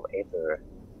recently or ever.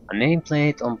 A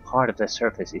nameplate on part of the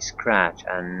surface is scratched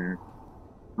and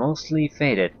mostly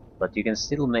faded, but you can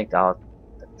still make out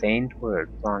the faint word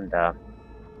Rhonda.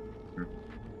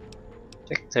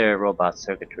 Check the robot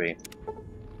circuitry.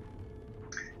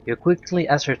 You quickly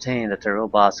ascertain that the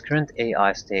robot's current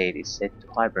AI state is set to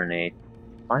hibernate,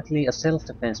 likely a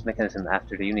self-defense mechanism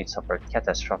after the unit suffered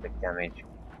catastrophic damage.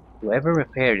 Whoever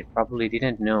repaired it probably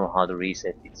didn't know how to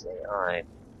reset its AI.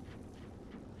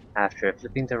 After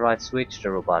flipping the right switch, the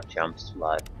robot jumps to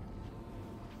life.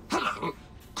 Hello.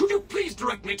 Could you please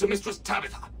direct me to Mistress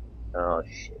Tabitha? Oh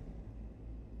shit.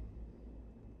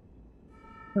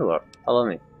 Sure, follow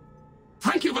me.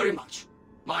 Thank you very much.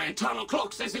 My internal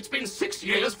clock says it's been 6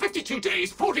 years, 52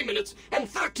 days, 40 minutes, and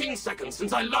 13 seconds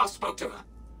since I last spoke to her.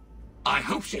 I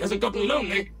hope she hasn't gotten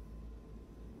lonely.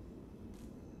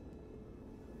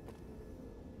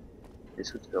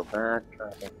 This would go back.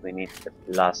 I think we need the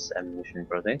plus ammunition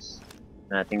for this.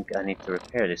 And I think I need to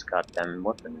repair this goddamn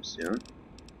weapon soon.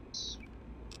 It's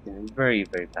in very,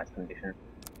 very bad condition.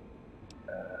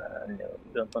 No,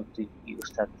 don't want to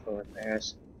use that for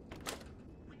repairs.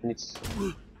 And it's...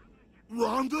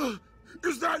 Rhonda?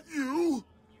 Is that you?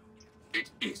 It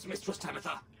is, Mistress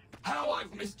Tabitha. How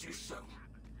I've missed you so.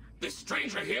 This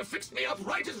stranger here fixed me up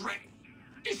right as rain.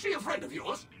 Is she a friend of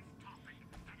yours?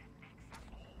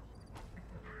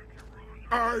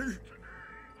 I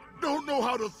don't know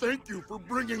how to thank you for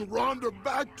bringing Rhonda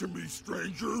back to me,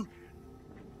 stranger.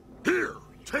 Here,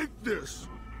 take this.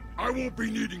 I won't be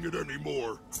needing it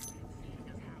anymore.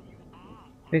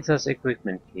 Fixer's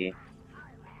equipment key.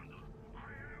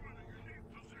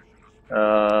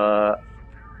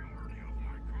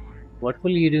 What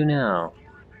will you do now?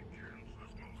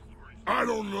 I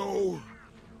don't know.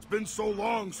 It's been so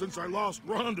long since I lost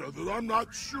Rhonda that I'm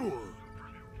not sure.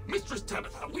 Mistress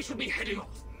Tabitha, we should be heading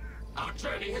off. Our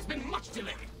journey has been much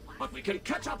delayed, but we can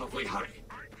catch up if we hurry.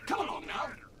 Come along now.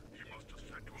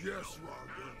 Yes,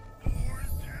 Rhonda.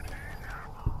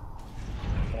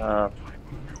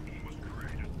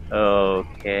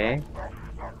 Okay.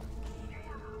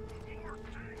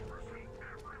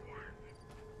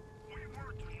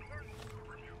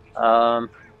 I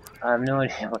have no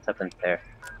idea what happened there.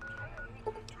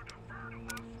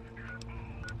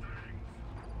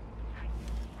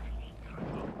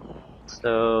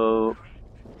 So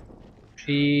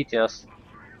she just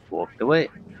walked away.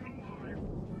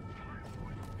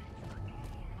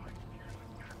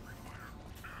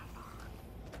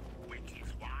 Which is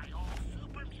why all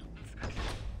super mutants what you say.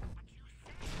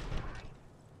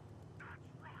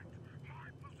 That's right.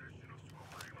 My position of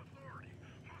supreme authority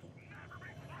must never be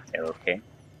questioned. Okay.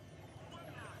 One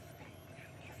last thing. Is there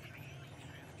any truth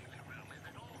to the rumor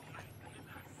that all Night Ravens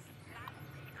are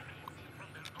slightly crazy from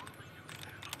their overuse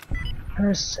of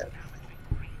Herself.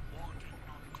 secret war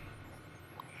technology?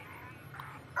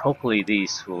 Hopefully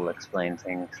these will explain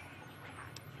things.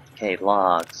 Okay,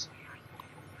 logs.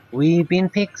 We've been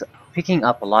picking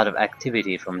up a lot of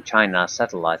activity from China's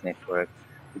satellite network.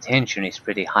 The tension is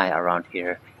pretty high around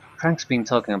here. Frank's been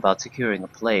talking about securing a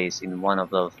place in one of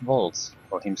those vaults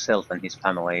for himself and his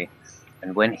family.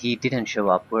 And when he didn't show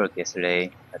up work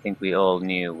yesterday, I think we all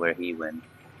knew where he went.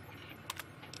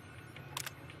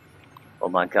 Oh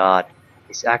my god,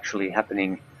 it's actually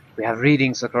happening. We have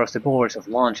readings across the boards of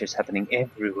launches happening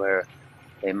everywhere.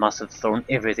 They must have thrown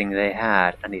everything they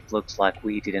had, and it looks like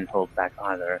we didn't hold back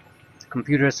either. The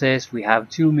computer says we have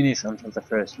 2 minutes until the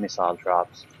first missile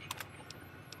drops.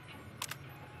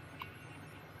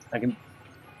 I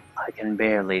can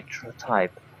barely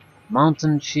type.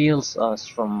 Mountain shields us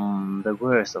from the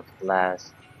worst of the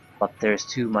blast, but there's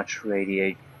too much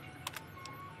radiation.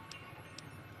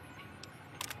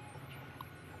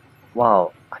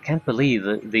 Wow, I can't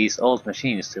believe these old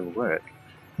machines still work.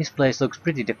 This place looks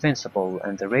pretty defensible,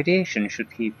 and the radiation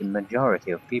should keep the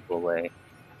majority of people away.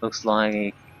 Looks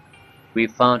like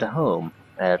we've found a home,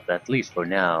 at least for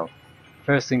now.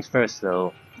 First things first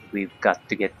though, we've got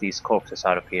to get these corpses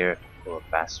out of here, poor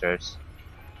bastards.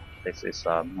 This is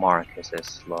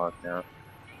Marcus's log now.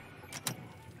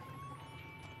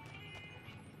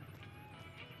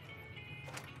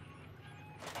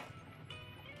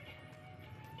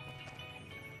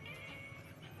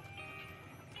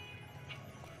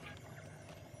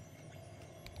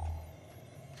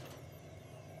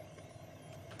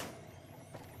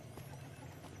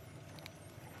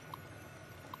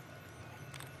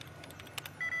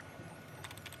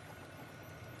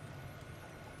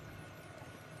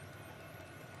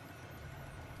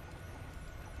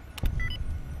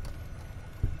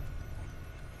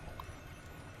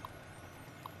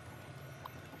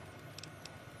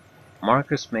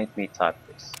 Marcus made me type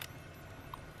this.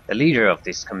 The leader of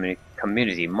this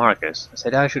community, Marcus,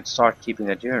 said I should start keeping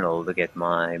a journal to get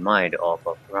my mind off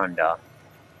of Rhonda.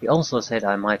 He also said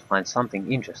I might find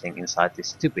something interesting inside this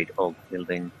stupid old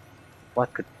building.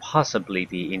 What could possibly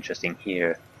be interesting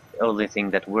here? The only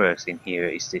thing that works in here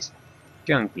is this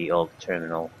junky old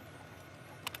terminal.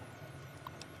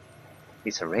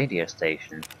 It's a radio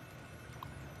station.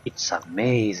 It's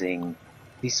amazing.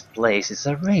 This place is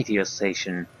a radio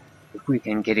station. If we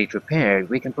can get it repaired,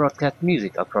 we can broadcast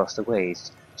music across the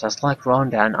waste, just like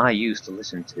Rhonda and I used to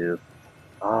listen to.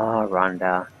 Ah,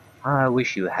 Rhonda, I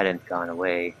wish you hadn't gone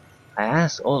away. I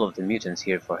asked all of the mutants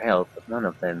here for help, but none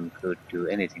of them could do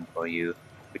anything for you,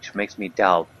 which makes me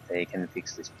doubt they can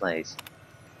fix this place.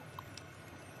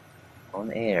 On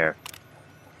air.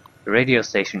 The radio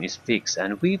station is fixed,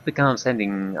 and we've begun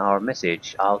sending our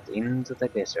message out into the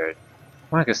desert.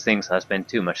 Marcus thinks I spend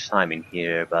too much time in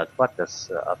here, but what does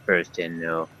a first gen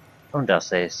know? Rhonda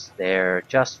says they're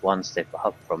just one step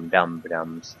up from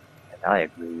dum-dums, and I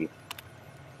agree.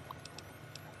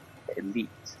 The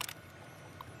elite.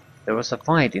 There was a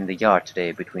fight in the yard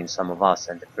today between some of us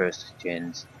and the first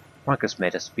gens. Marcus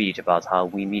made a speech about how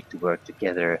we need to work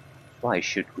together. Why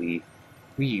should we?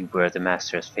 We were the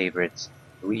master's favorites.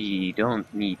 We don't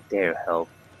need their help.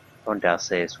 Rhonda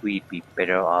says we'd be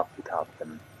better off without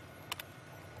them.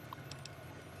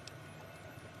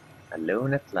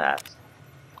 Alone at last.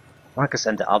 Marcus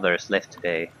and the others left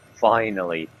today.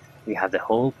 Finally, we have the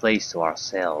whole place to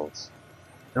ourselves.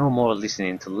 No more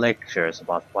listening to lectures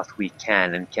about what we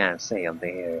can and can't say on the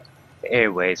air. The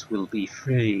airways will be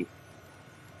free.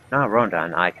 Now Rhonda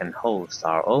and I can host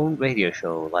our own radio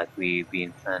show like we've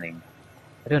been planning.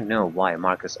 I don't know why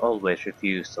Marcus always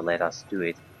refused to let us do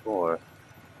it before.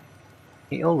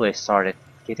 He always started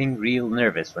getting real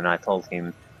nervous when I told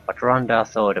him what Rhonda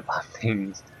thought about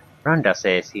things. Rhonda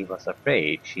says he was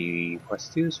afraid she was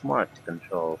too smart to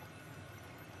control.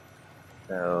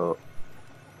 So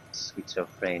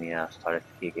schizophrenia started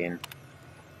to kick in.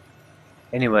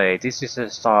 Anyway, this is the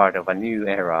start of a new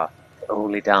era. The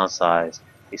only downside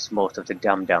is most of the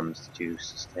dum-dums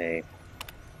choose to stay.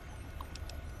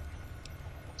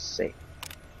 See.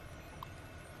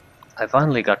 I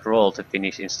finally got Roll to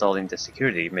finish installing the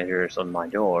security measures on my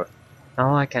door.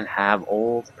 Now I can have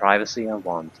all the privacy I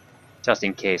want, just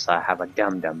in case I have a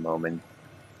dum-dum moment.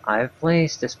 I've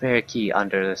placed the spare key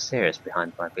under the stairs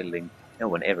behind my building. No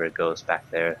one ever goes back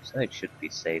there, so it should be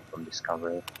safe from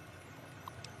discovery.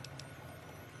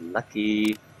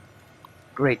 Lucky!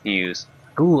 Great news!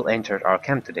 A ghoul entered our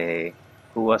camp today,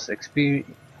 who has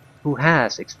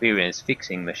experience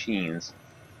fixing machines.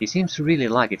 He seems to really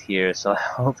like it here, so I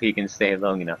hope he can stay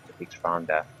long enough to fix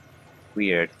Rhonda.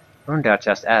 Weird. Rhonda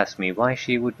just asked me why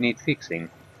she would need fixing.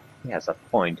 He has a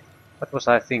point. What was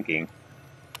I thinking?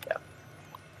 Yeah.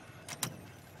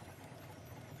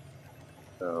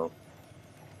 So,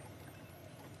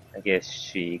 I guess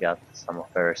she got some of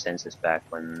her senses back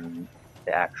when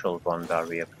the actual Rhonda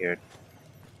reappeared.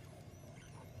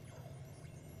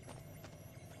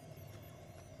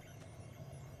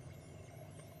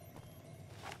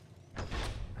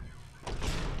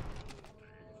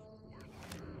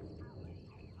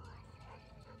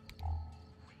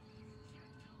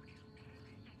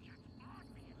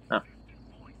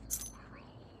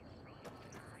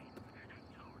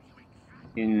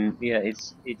 Yeah,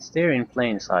 it's there in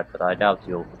plain sight, but I doubt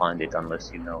you'll find it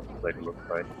unless you know where to look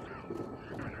for it.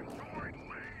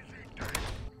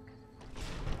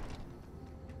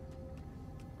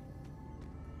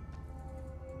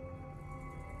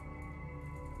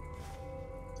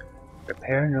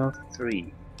 Repair note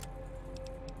 3.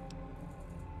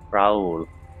 Raoul.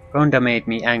 Rhonda made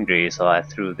me angry, so I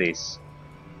threw this.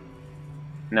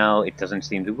 Now it doesn't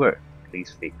seem to work.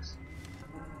 Please fix.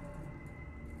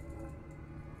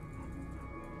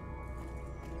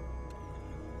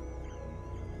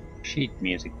 Sheet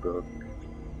music book.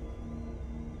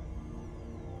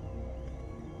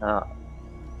 Ah.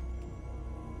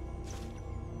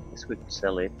 Guess we could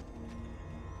sell it.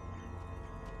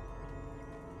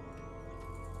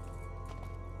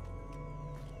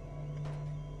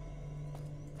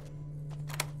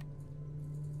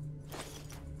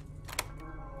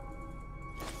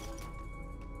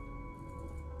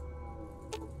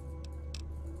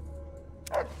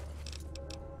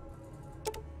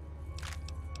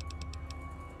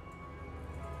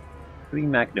 Three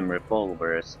Magnum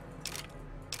revolvers.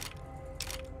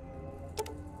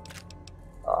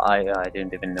 I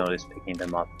didn't even notice picking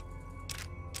them up.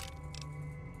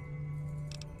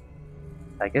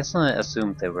 I guess I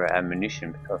assumed they were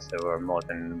ammunition because there were more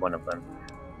than one of them,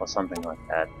 or something like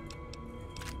that.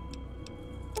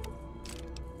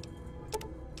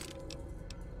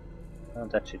 Well,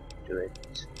 that should do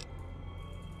it.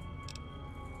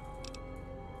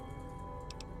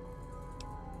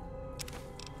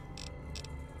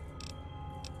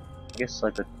 I guess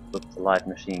I could put the light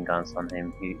machine guns on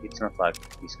him. It's not like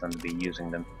he's going to be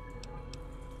using them.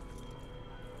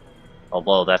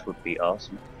 Although that would be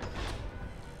awesome.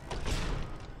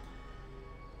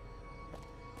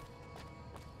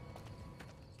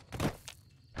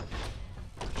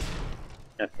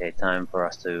 Okay, time for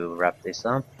us to wrap this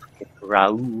up. Get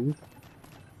Raoul.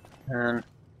 And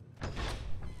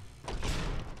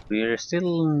we're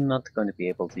still not going to be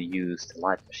able to use the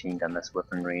light machine gun as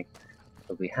weaponry.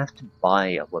 So we have to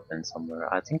buy a weapon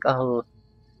somewhere. I think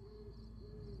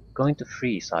going to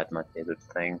free side might be a good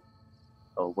thing.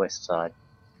 Or west side.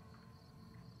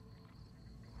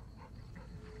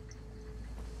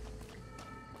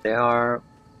 There are,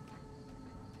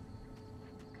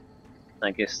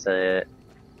 I guess, the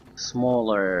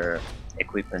smaller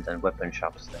equipment and weapon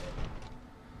shops there.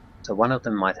 So one of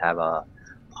them might have a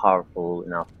powerful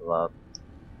enough well,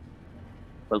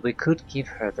 we could give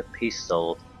her the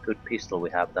pistol. Good pistol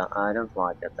we have. That I don't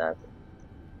like that.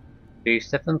 There's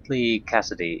definitely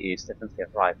Cassidy is definitely a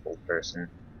rifle person.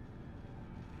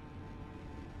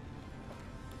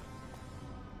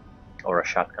 Or a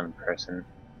shotgun person.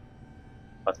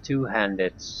 A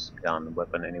two-handed gun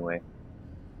weapon anyway.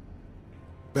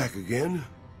 Back again?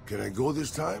 Can I go this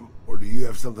time? Or do you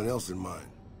have something else in mind?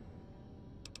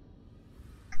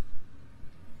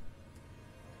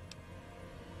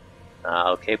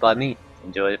 Okay by me.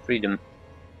 Enjoy the freedom.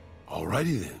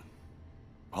 Alrighty then.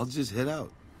 I'll just head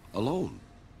out. Alone.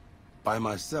 By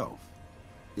myself.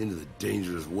 Into the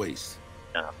dangerous waste.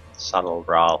 Subtle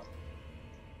Raoul.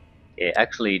 Yeah,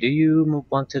 actually, do you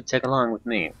want to take along with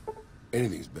me?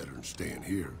 Anything's better than staying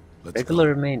here. Let's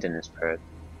Regular go. maintenance perk.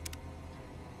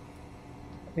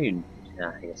 I mean,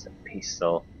 yeah, he has a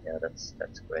pistol. Yeah, that's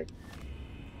great.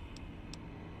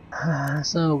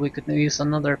 So we could use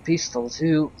another pistol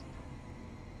too.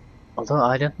 Although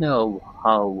I don't know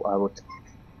how I would...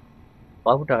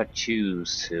 Why would I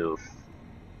choose to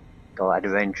go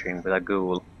adventuring with a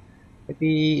ghoul?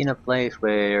 Maybe in a place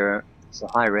where it's a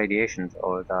high radiation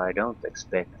or that I don't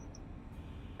expect.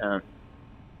 I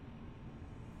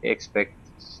expect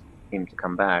him to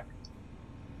come back.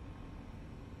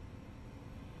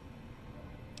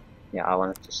 Yeah, I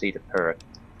wanted to see the perk.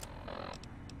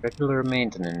 Regular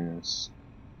maintenance.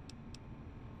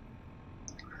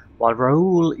 While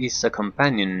Raoul is a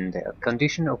companion, the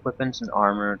condition of weapons and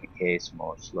armor decays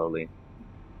more slowly.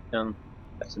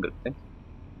 That's a good thing.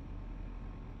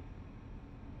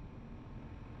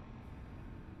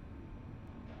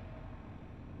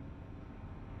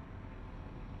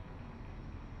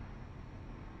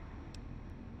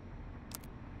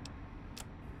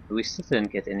 We still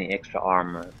didn't get any extra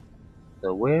armor.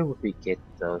 So where would we get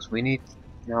those? We need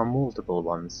now multiple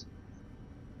ones.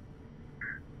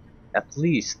 At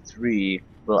least 3.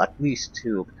 Well, at least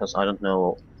 2, because I don't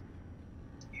know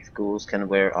if ghouls can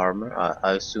wear armor.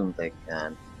 I assume they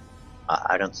can.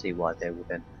 I don't see why they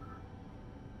wouldn't.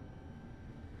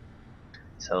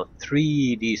 So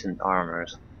 3 decent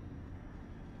armors.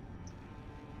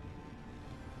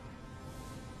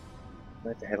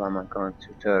 Where the hell am I going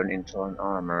to turn into an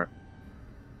armor?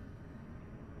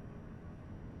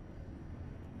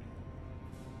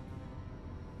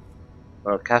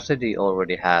 Well, Cassidy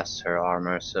already has her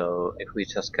armor, so if we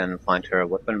just can find her a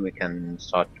weapon, we can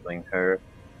start doing her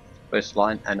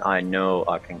questline, and I know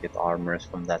I can get armors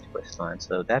from that questline,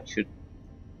 so that should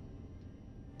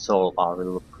solve our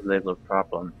little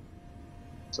problem.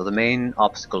 So the main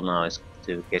obstacle now is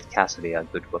to get Cassidy a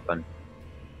good weapon.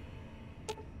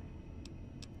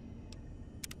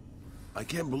 I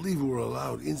can't believe we were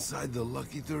allowed inside the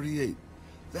Lucky 38.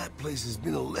 That place has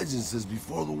been a legend since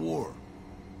before the war.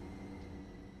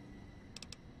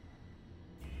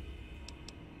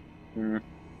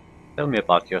 Tell me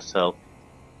about yourself.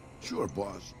 Sure,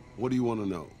 boss. What do you want to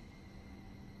know?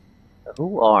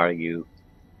 Who are you?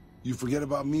 You forget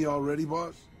about me already,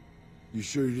 boss? You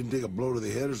sure you didn't take a blow to the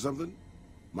head or something?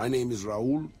 My name is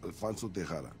Raul Alfonso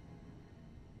Tejada.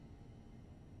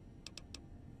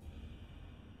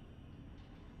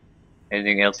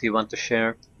 Anything else you want to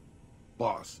share?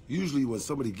 Boss, usually when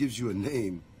somebody gives you a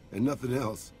name and nothing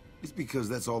else, it's because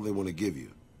that's all they want to give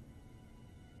you.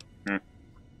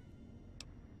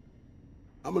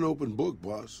 I'm an open book,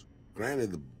 boss.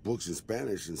 Granted, the book's in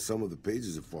Spanish and some of the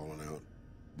pages have fallen out,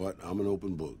 but I'm an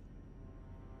open book.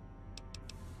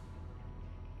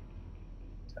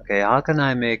 Okay, how can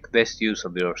I make best use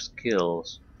of your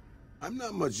skills? I'm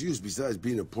not much use besides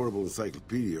being a portable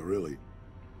encyclopedia, really.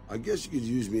 I guess you could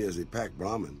use me as a pack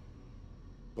Brahmin,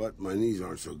 but my knees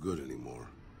aren't so good anymore.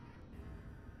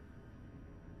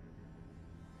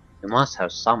 You must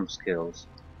have some skills.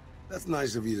 That's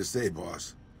nice of you to say,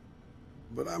 boss.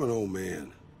 But I'm an old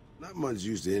man. Not much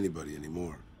use to anybody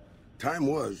anymore. Time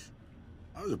was.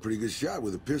 I was a pretty good shot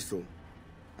with a pistol.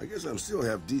 I guess I'm still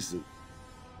half decent.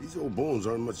 These old bones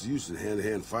aren't much use in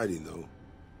hand-to-hand fighting, though.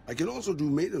 I can also do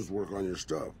maintenance work on your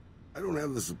stuff. I don't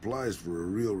have the supplies for a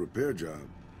real repair job,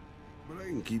 but I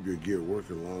can keep your gear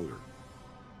working longer.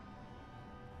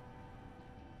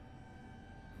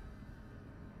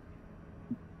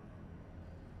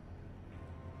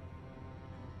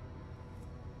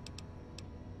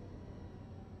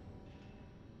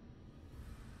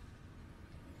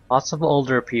 Lots of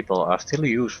older people are still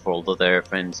useful to their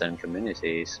friends and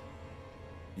communities.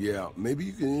 Yeah, maybe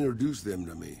you can introduce them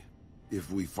to me,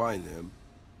 if we find them,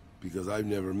 because I've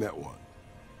never met one.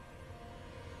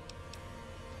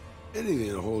 Anything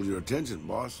to hold your attention,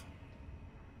 boss.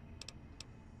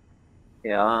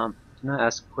 Yeah, can I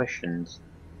ask questions?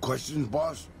 Questions,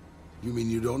 boss? You mean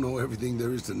you don't know everything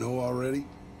there is to know already?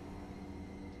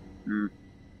 Do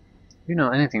you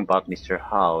know anything about Mr.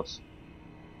 House?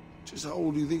 Just how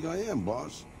old do you think I am,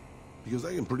 boss? Because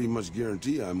I can pretty much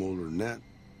guarantee I'm older than that.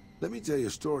 Let me tell you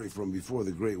a story from before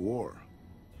the Great War.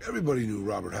 Everybody knew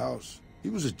Robert House. He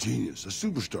was a genius, a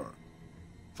superstar.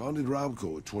 Founded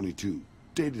Robco at 22.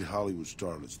 Dated Hollywood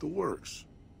starlets, the works.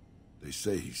 They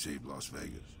say he saved Las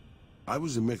Vegas. I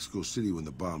was in Mexico City when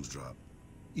the bombs dropped.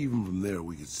 Even from there,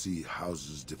 we could see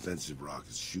House's defensive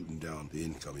rockets shooting down the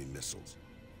incoming missiles.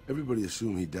 Everybody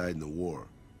assumed he died in the war.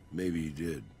 Maybe he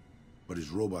did. But his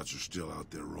robots are still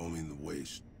out there roaming the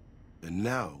waste. And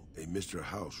now, a Mr.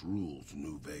 House rules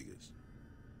New Vegas.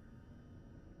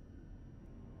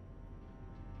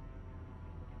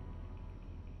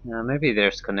 Maybe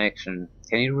there's connection.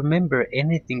 Can you remember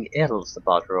anything else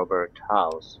about Robert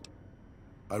House?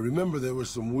 I remember there were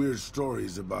some weird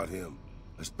stories about him,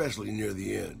 especially near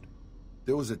the end.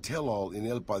 There was a tell-all in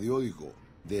El Periódico.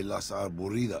 de las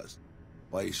Arboridas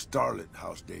by a starlet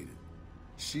house-dated.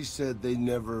 She said they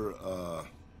never,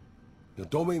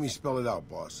 don't make me spell it out,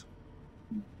 boss.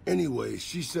 Anyway,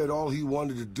 she said all he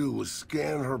wanted to do was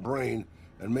scan her brain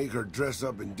and make her dress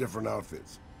up in different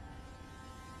outfits.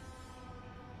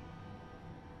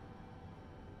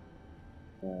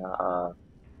 I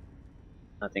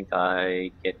think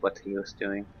I get what he was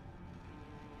doing.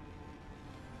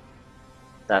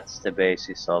 That's the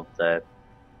basis of the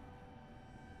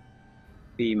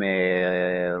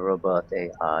female robot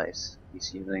AIs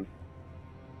he's using.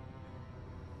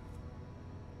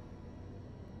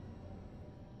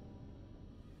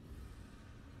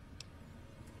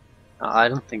 I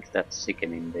don't think that's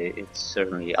sickening. It's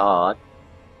certainly odd,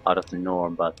 out of the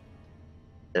norm, but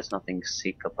there's nothing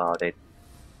sick about it.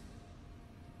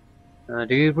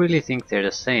 Do you really think they're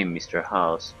the same, Mr.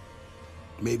 House?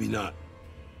 Maybe not.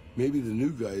 Maybe the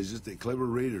new guy is just a clever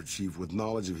raider chief with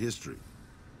knowledge of history.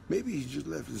 Maybe he just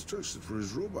left instructions for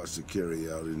his robots to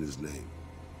carry out in his name.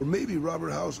 Or maybe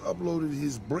Robert House uploaded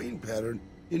his brain pattern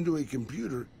into a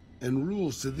computer and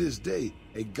rules to this day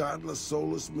a godless,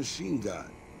 soulless machine god.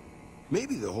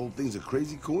 Maybe the whole thing's a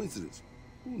crazy coincidence.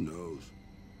 Who knows?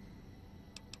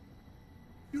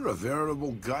 You're a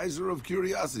veritable geyser of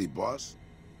curiosity, boss.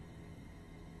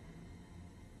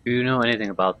 Do you know anything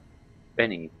about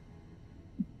Benny?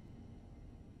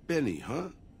 Benny, huh?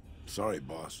 Sorry,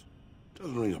 boss.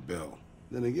 Doesn't ring a bell.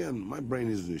 Then again, my brain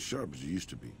isn't as sharp as it used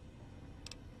to be.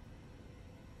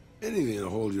 Anything to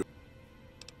hold your...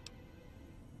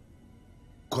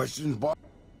 Questions, boss?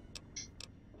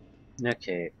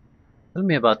 Okay. Tell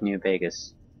me about New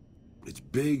Vegas. It's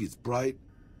big, it's bright,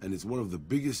 and it's one of the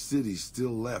biggest cities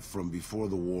still left from before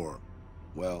the war.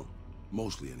 Well,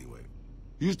 mostly anyway.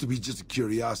 Used to be just a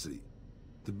curiosity.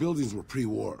 The buildings were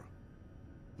pre-war.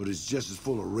 But it's just as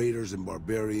full of raiders and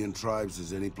barbarian tribes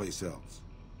as any place else.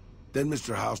 Then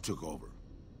Mr. House took over.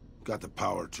 Got the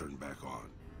power turned back on.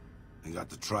 And got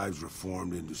the tribes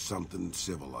reformed into something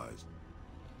civilized.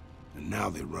 And now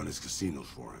they run his casinos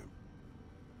for him.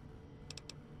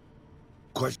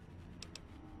 Question?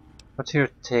 What's your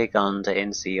take on the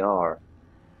NCR?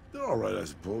 They're alright, I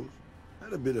suppose.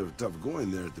 Had a bit of a tough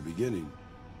going there at the beginning.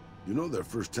 You know their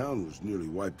first town was nearly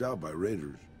wiped out by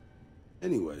raiders.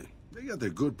 Anyway, they got their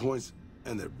good points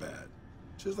and their bad.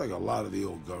 Just like a lot of the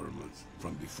old governments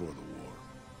from before the war.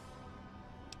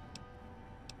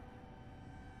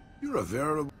 You're a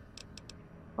veritable...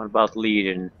 What about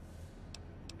Legion?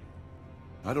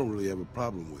 I don't really have a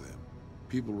problem with them.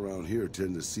 People around here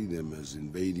tend to see them as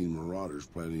invading marauders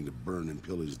planning to burn and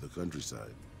pillage the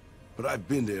countryside. But I've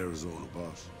been to Arizona,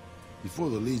 boss. Before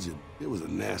the Legion, it was a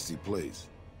nasty place.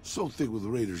 So thick with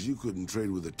raiders you couldn't trade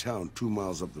with a town 2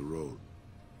 miles up the road.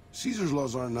 Caesar's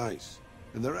laws aren't nice,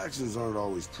 and their actions aren't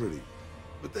always pretty.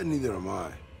 But then neither am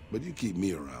I. But you keep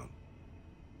me around.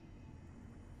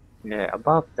 Yeah,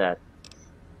 about that.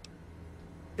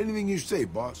 Anything you say,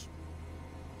 boss.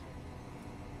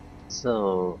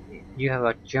 So, you have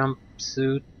a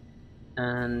jumpsuit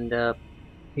and a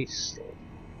pistol.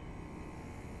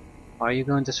 Are you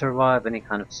going to survive any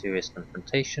kind of serious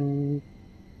confrontation?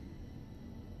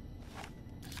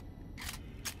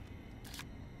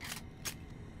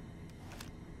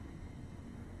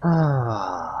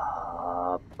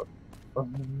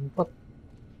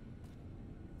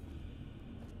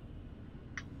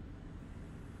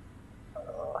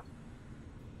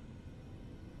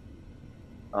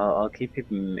 I'll keep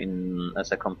him in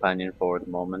as a companion for the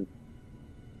moment.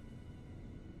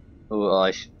 Oh,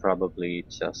 I should probably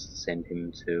just send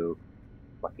him to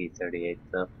Lucky 38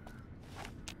 though.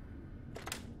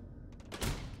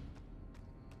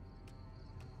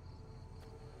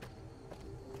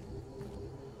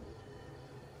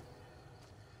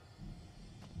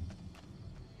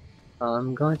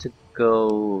 I'm going to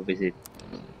go visit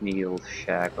Neil's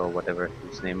shack or whatever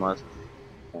his name was.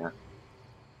 Yeah.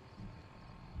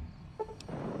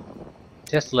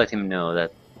 Just to let him know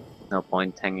that no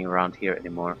point hanging around here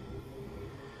anymore.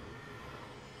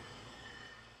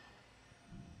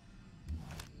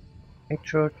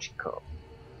 Petro Chico.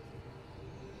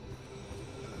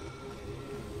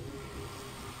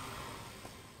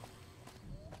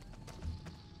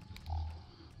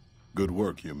 Good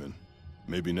work, human.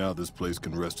 Maybe now this place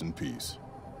can rest in peace.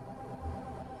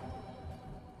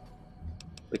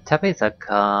 With Tabitha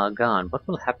gone, what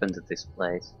will happen to this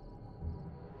place?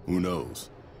 Who knows?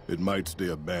 It might stay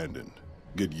abandoned,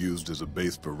 get used as a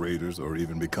base for raiders, or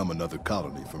even become another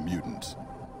colony for mutants.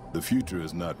 The future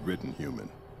is not written, human,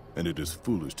 and it is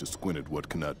foolish to squint at what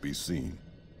cannot be seen.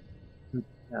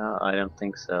 I don't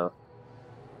think so.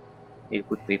 It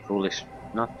would be foolish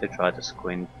not to try to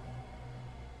squint.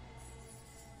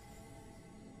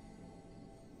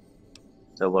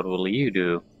 So what will you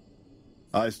do?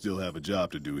 I still have a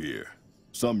job to do here.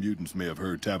 Some mutants may have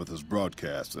heard Tabitha's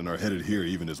broadcast and are headed here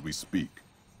even as we speak.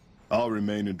 I'll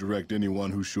remain and direct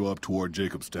anyone who show up toward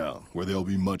Jacobstown, where they'll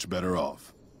be much better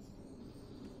off.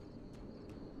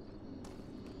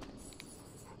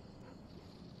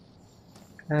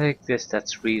 I guess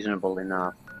that's reasonable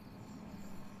enough.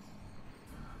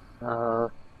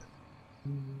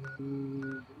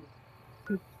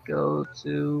 Could go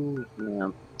to... yeah.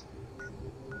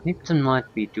 Nipton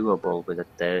might be doable with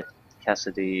the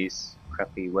Cassidy's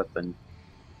crappy weapon.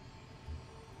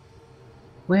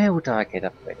 Where would I get a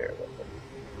better weapon?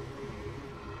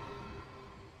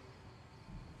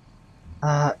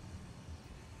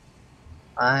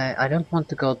 I don't want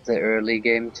to go to the early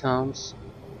game towns.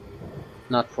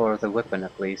 Not for the weapon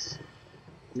at least.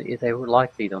 They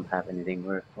likely don't have anything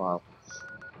worthwhile.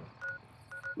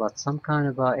 But some kind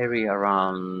of area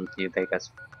around New Vegas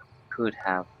could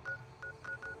have.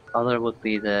 Other would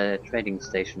be the trading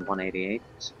station 188.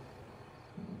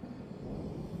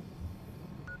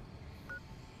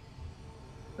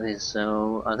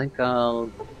 So I think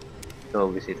I'll go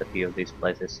visit a few of these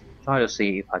places. Try to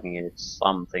see if I can get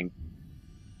something.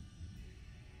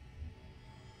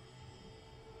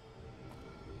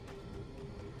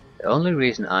 The only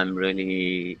reason I'm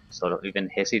really sort of even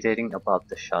hesitating about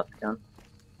the shotgun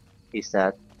is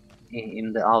that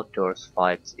in the outdoors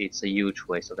fights it's a huge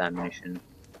waste of ammunition.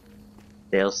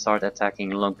 They'll start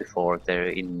attacking long before they're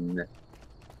in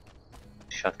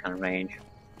shotgun range.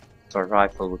 So a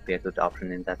rifle would be a good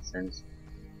option in that sense.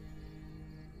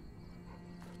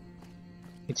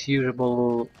 It's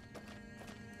usable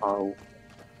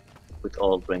with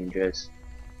all ranges.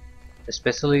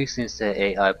 Especially since the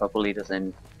AI probably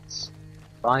doesn't...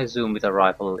 If I zoom with a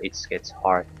rifle, it gets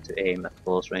hard to aim at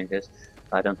close ranges.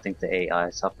 I don't think the AI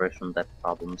suffers from that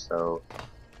problem, so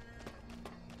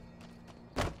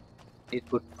it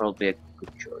would probably be a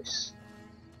good choice.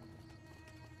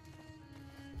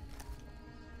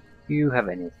 Do you have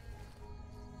anything?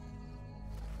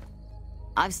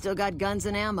 I've still got guns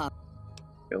and ammo.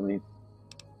 Show me.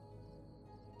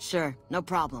 Sure, no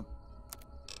problem.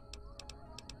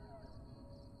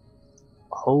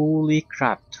 Holy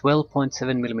crap,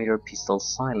 12.7mm pistol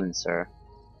silencer.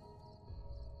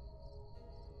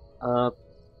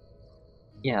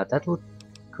 Yeah, that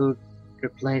could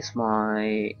replace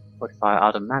my 45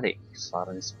 automatic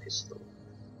silence pistol.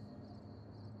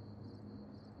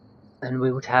 And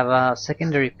we would have a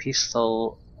secondary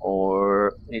pistol,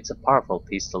 or it's a powerful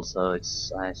pistol, so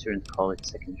I shouldn't call it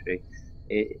secondary.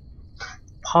 A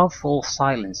powerful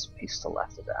silence pistol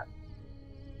after that.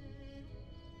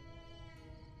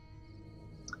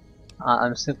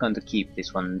 I'm still going to keep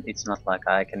this one. It's not like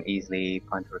I can easily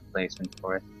find a replacement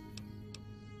for it.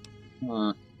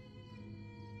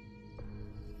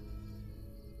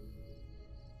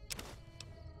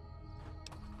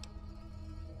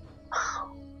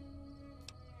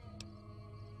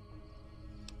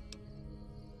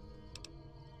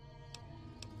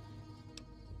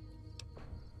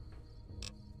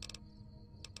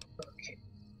 Okay.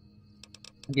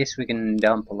 I guess we can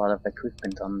dump a lot of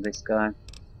equipment on this guy.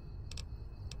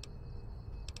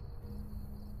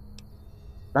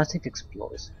 Plastic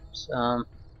explosives.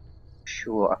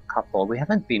 Sure, a couple. We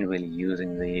haven't been really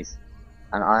using these.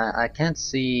 And I can't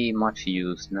see much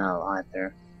use now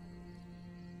either.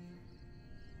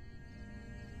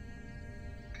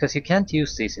 Because you can't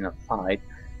use these in a fight.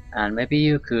 And maybe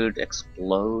you could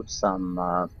explode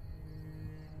some...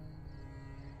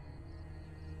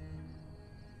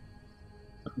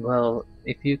 well,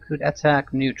 if you could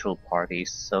attack neutral parties,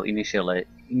 so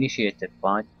initiate the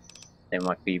fight, they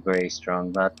might be very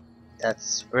strong, but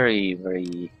that's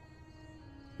very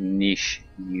niche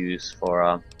use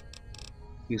for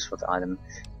the item.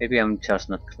 Maybe I'm just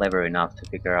not clever enough to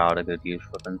figure out a good use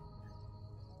for them.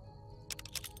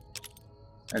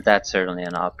 And that's certainly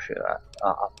an option.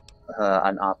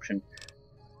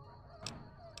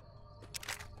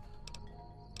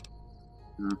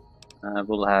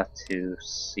 We'll have to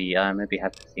see. I maybe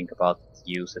have to think about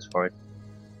uses for it.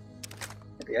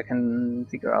 Maybe I can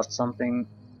figure out something.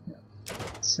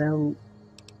 Sell.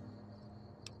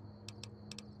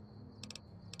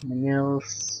 Anything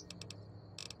else?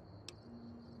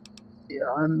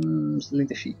 Yeah, I'm selling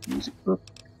the sheet music book.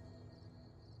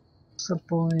 So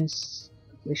boys,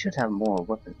 we should have more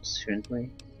weapons, shouldn't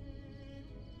we?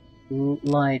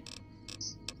 Light.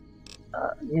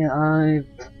 Yeah, I've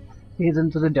hid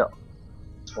them to the door.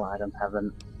 That's why I don't have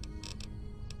them.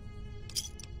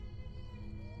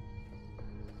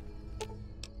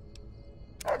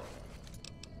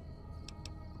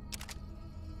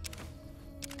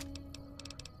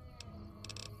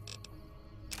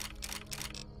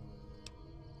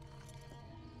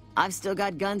 I've still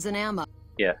got guns and ammo.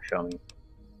 Yeah, show me.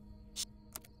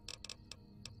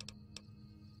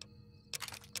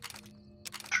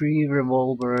 Three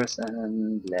revolvers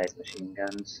and light machine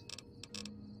guns.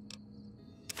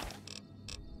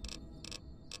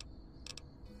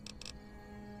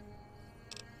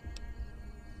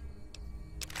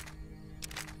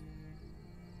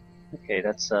 Okay,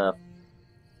 that's a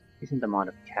decent amount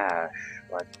of cash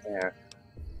right there.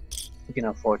 We can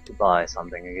afford to buy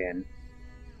something again.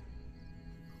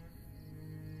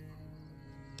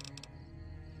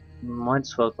 Might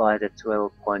as well buy the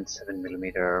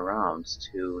 12.7mm rounds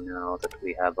too, now that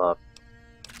we have a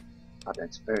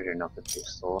advanced version of the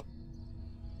pistol.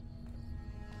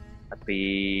 I'd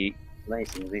be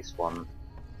placing this one.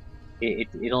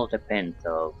 It all depends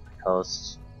though,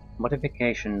 because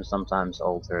modifications sometimes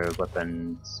alter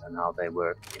weapons and how they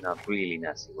work in a really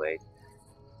nasty way.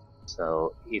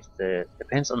 So if the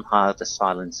depends on how the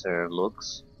silencer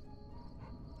looks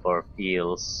or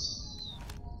feels,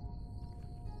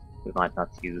 we might not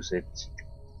use it.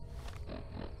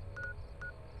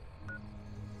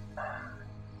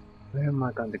 Where am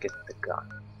I going to get the gun?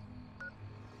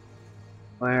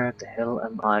 Where the hell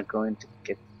am I going to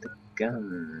get the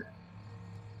gun?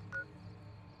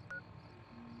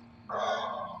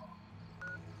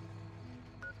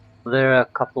 There are a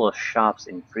couple of shops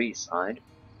in Freeside.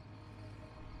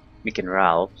 Mick and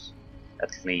Ralph's,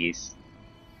 at least.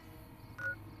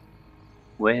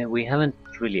 Where we haven't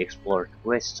really explored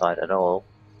West Side at all.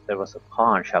 There was a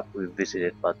pawn shop we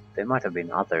visited, but there might have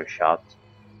been other shops.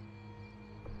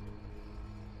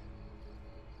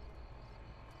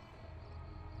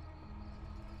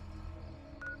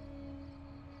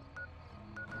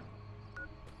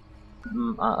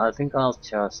 I think I'll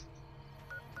just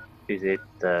visit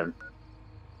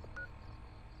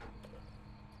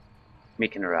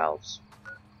Mick and Ralph's.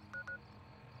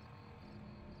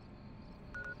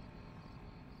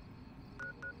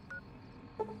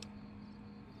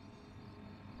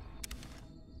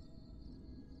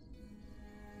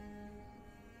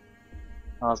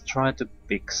 I'll try to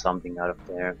pick something out of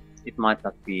there. It might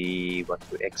not be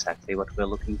exactly what we're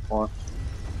looking for,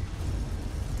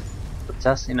 but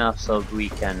just enough so we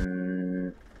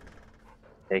can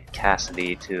take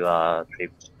Cassidy to a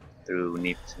trip through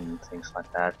Nips and things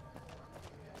like that.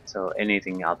 So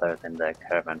anything other than the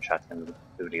caravan shotgun would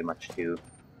really much do.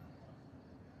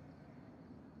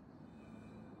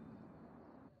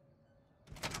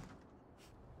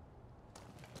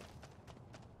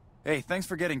 Hey, thanks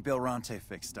for getting Bill Ronte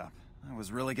fixed up. I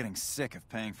was really getting sick of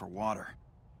paying for water.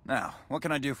 Now, what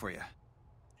can I do for you?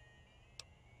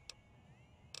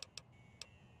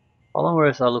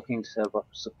 Followers are looking to set up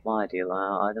a supply deal.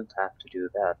 I don't have to do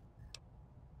that.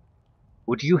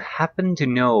 Would you happen to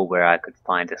know where I could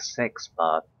find a sex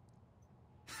spot?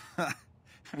 Are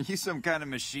you some kind of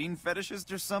machine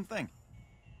fetishist or something?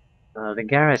 The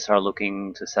garage are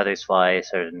looking to satisfy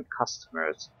certain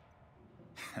customers.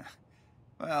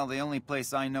 Well, the only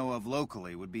place I know of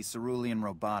locally would be Cerulean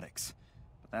Robotics.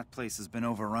 But that place has been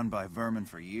overrun by vermin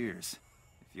for years.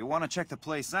 If you want to check the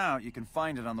place out, you can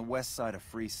find it on the west side of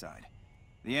Freeside.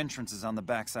 The entrance is on the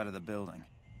back side of the building.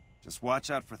 Just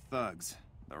watch out for thugs.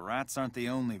 The rats aren't the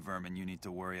only vermin you need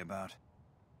to worry about.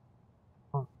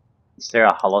 Is there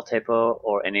a holotape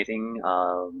or anything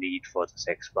I'll need for the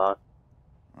sex spot?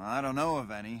 I don't know of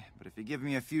any, but if you give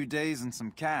me a few days and some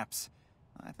caps,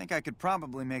 I think I could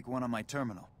probably make one on my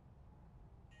terminal.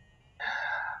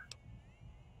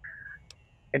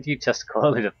 Can't you just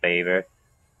call it a favor?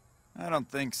 I don't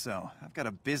think so. I've got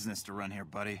a business to run here,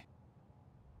 buddy.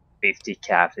 50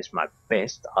 caps is my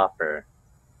best offer.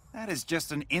 That is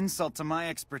just an insult to my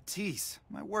expertise.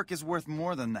 My work is worth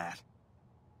more than that.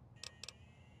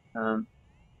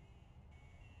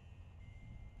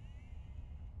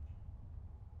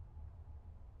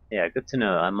 Yeah, good to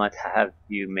know. I might have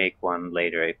you make one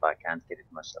later if I can't get it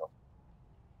myself.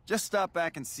 Just stop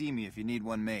back and see me if you need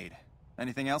one made.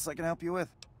 Anything else I can help you with?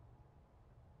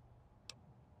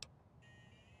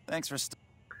 Thanks for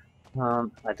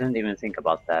I didn't even think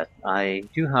about that. I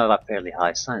do have a fairly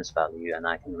high science value and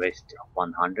I can raise it to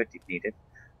 100 if needed,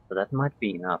 so that might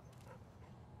be enough.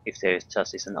 If there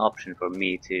just is an option for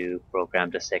me to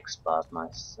program the sex spot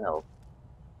myself.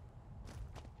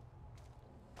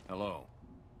 Hello.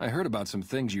 I heard about some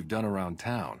things you've done around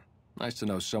town. Nice to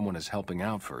know someone is helping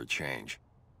out for a change.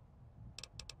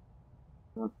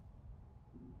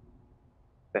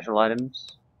 Special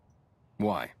items?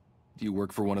 Why? Do you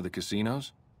work for one of the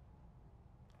casinos?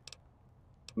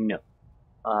 No.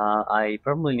 I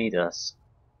probably need a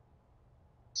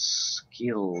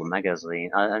skill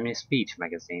magazine. I mean, speech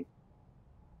magazine.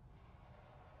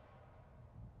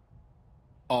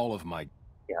 all of my...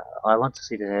 Yeah, I want to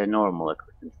see the normal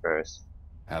equipment first.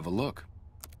 Have a look.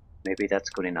 Maybe that's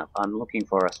good enough. I'm looking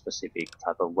for a specific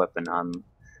type of weapon. I'm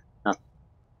not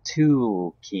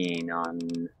too keen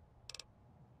on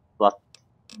what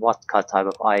type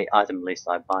of item list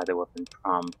I buy the weapon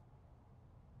from.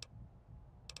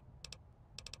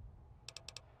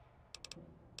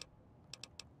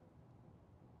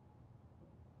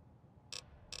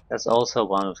 That's also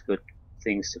one of the good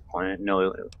things to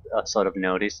sort of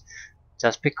notice.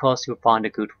 Just because you find a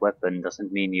good weapon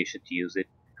doesn't mean you should use it,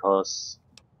 because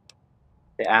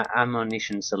the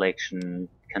ammunition selection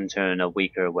can turn a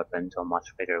weaker weapon to a much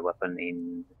better weapon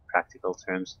in practical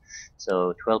terms.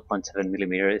 So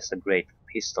 12.7mm is a great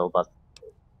pistol, but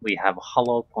we have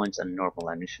hollow points and normal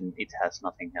ammunition. It has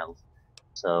nothing else.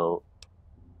 So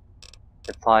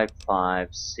the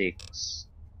 5.56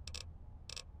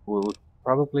 will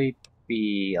probably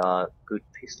be a good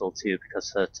pistol too,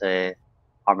 because it's a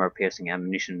armor-piercing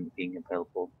ammunition being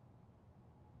available.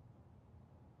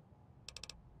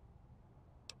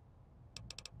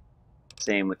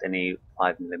 Same with any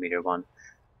 5mm one.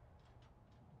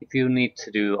 If you need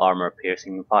to do armor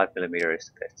piercing, 5mm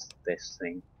is the best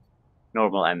thing.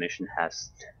 Normal ammunition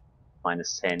has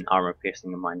 -10, armor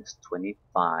piercing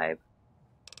 -25.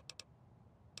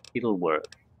 It'll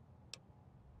work.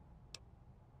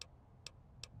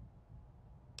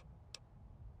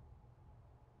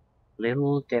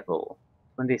 Little Devil,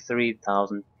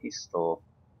 23,000 pistol,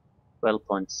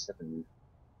 12.7.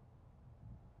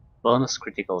 Bonus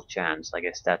critical chance, I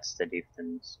guess that's the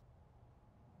difference.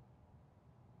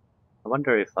 I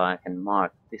wonder if I can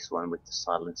mark this one with the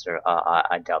silencer.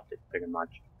 I doubt it pretty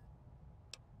much.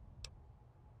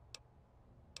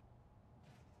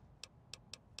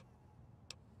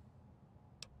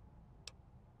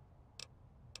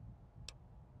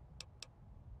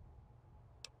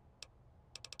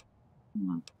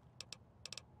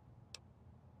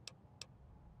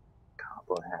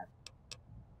 Cowboy hat.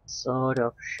 Sort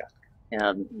of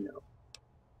shotgun. No.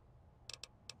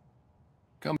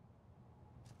 Come.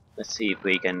 Let's see if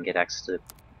we can get access to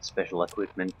special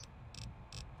equipment.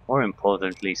 More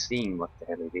importantly, seeing what the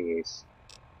hell it is.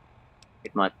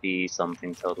 It might be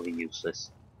something totally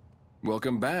useless.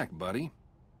 Welcome back, buddy.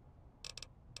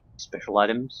 Special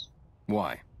items?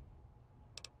 Why?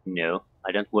 No,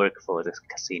 I don't work for the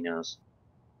casinos.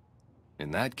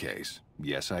 In that case,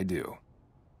 yes I do.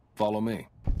 Follow me.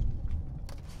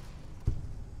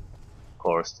 Of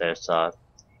course, there's a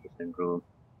hidden room.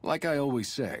 Like I always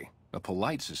say, a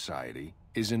polite society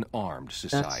is an armed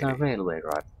society. That's a railway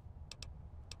rifle.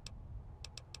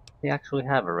 They actually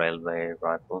have a railway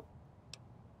rifle.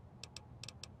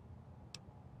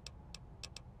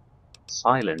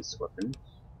 Silence weapons.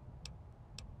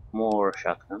 More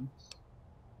shotguns.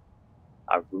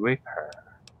 A Ripper.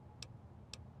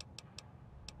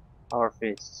 Power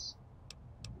fists.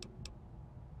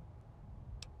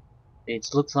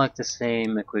 It looks like the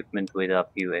same equipment with a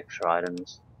few extra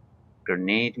items.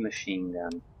 Grenade machine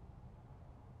gun.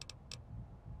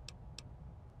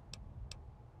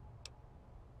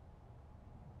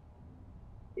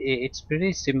 It's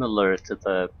pretty similar to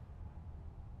the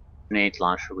grenade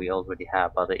launcher we already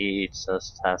have, but it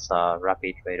just has a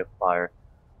rapid rate of fire.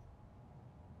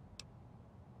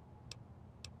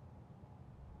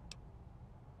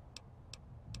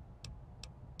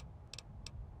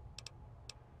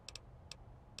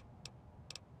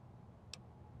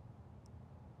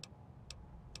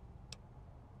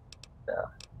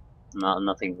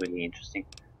 Nothing really interesting.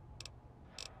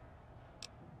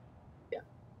 Yeah.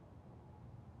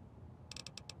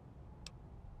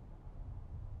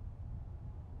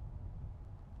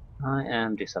 I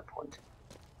am disappointed.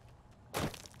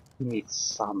 Need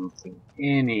something,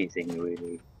 anything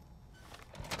really.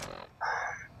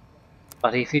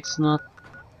 But if it's not,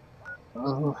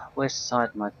 west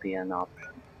side might be an option.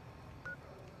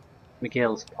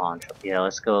 Miguel's pawn shop. Yeah,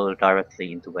 let's go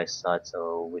directly into west side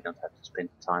so we don't have to spend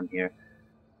time here.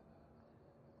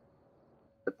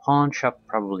 The pawn shop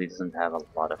probably doesn't have a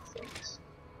lot of things.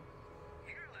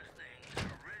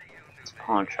 It's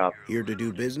pawn shop. Here to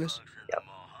do business? Yep.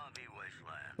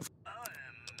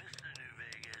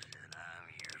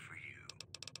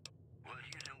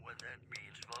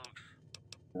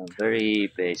 A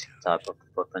very basic type of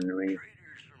weaponry.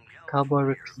 Cowboy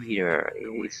repeater.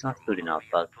 It's not good enough,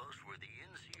 but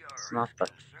it's not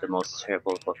the most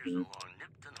terrible weapon.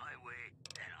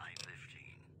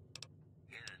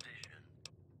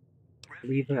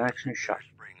 Lever action shot.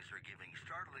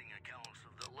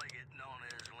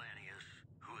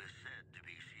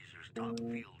 One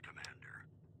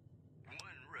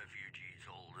refugee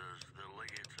told us the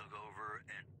legate took over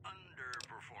an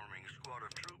underperforming squad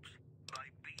of troops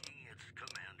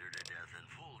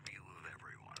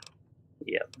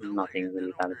Yeah, nothing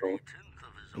really valuable.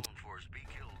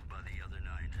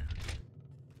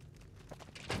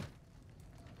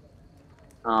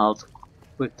 I'll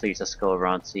quickly just go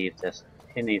around, see if there's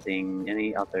anything,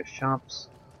 any other shops.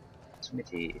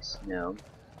 Smithies, no.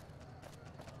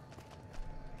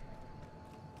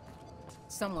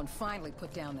 Someone finally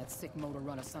put down that sick motor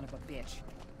runner son of a bitch.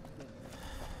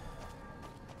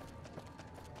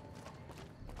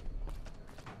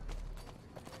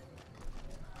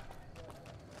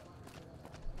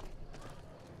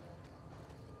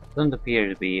 Doesn't appear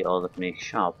to be all that many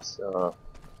shops.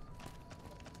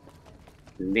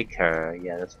 Liquor,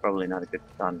 yeah, that's probably not a good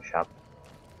gun shop.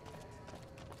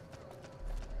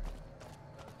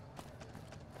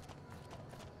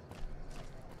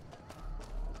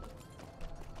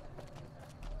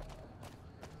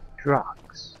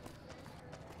 Drugs.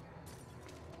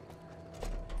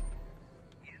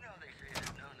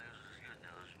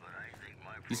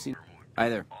 You see? Hi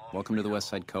there. Welcome to the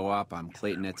Westside Co-op. I'm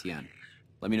Clayton Etienne.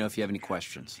 Let me know if you have any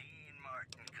questions.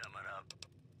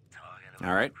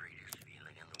 All right.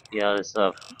 Yeah, there's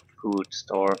a food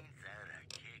store.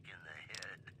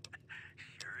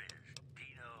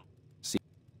 See.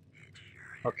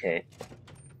 Okay.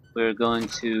 We're going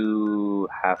to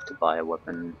have to buy a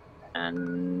weapon,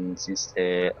 and since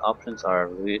the options are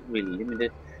really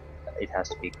limited, it has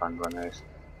to be gun runners.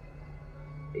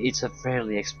 It's a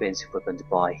fairly expensive weapon to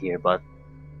buy here, but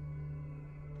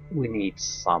we need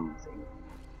something.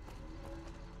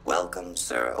 Welcome,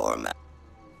 sir or ma'am.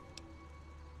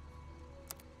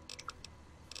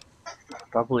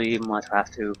 Probably might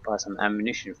have to buy some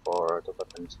ammunition for the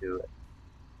weapon too.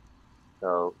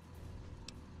 So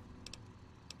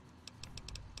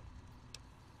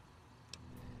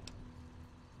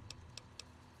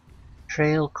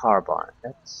trail carbine.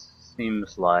 That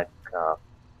seems like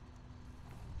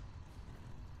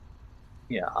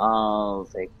yeah, I'll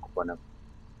take one of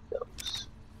those.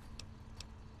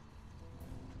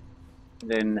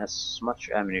 Then as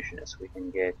much ammunition as we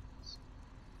can get.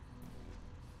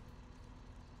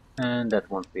 And that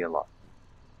won't be a lot.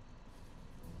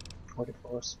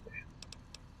 44 special.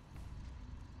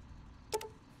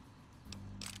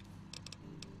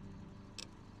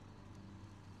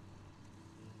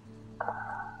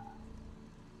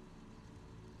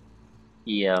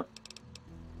 Yeah.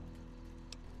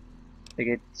 Take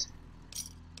it.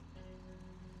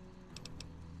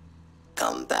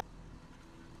 Come back.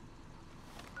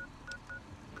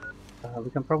 We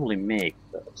can probably make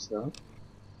those though.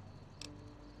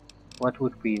 What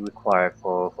would be required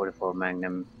for 44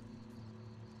 Magnum?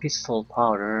 Pistol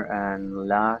powder and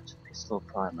large pistol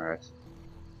primers.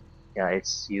 Yeah,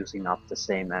 it's using up the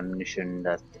same ammunition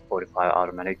that the 45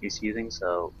 automatic is using,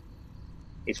 so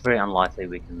it's very unlikely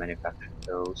we can manufacture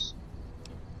those.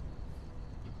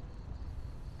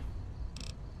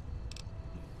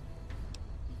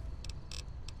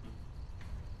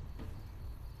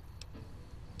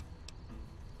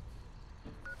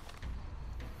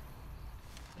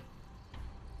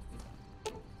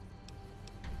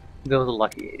 Go to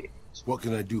Lucky 88. What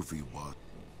can I do for you, boss?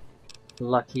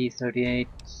 Lucky 38.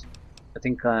 I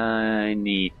think I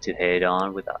need to head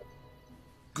on with that.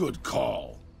 Good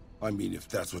call. I mean, if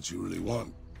that's what you really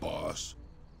want, boss.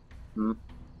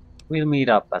 We'll meet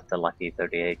up at the Lucky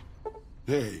 38.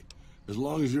 Hey, as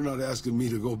long as you're not asking me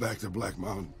to go back to Black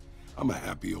Mountain, I'm a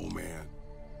happy old man.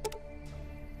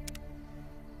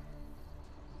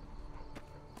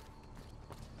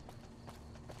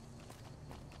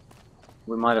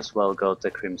 We might as well go to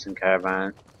Crimson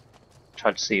Caravan.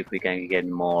 Try to see if we can get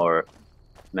more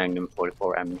Magnum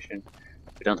 44 ammunition.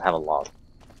 We don't have a lot.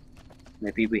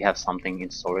 Maybe we have something in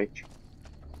storage.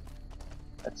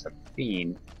 That's a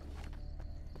fiend.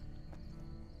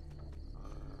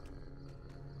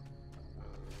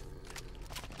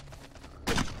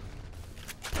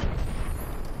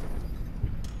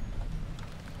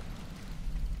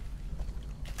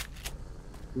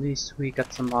 At least we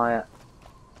got some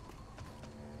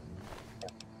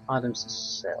items to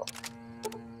sell.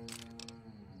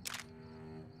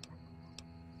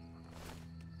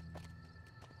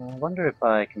 I wonder if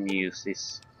I can use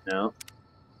this,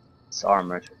 this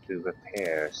armor to do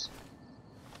repairs.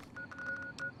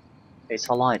 It's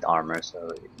a light armor, so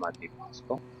it might be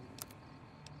possible.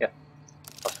 Yeah,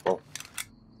 possible.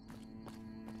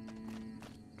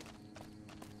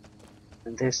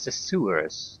 And there's the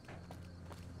sewers.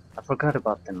 I forgot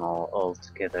about them all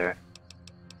altogether.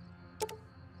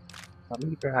 A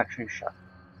lever action shot.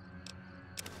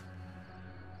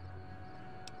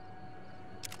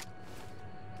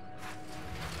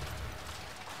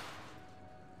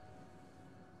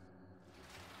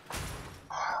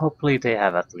 Hopefully they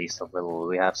have at least a little.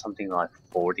 We have something like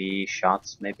 40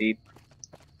 shots, maybe.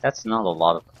 That's not a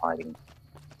lot of fighting.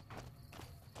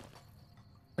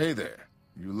 Hey there.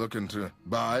 You looking to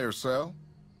buy or sell?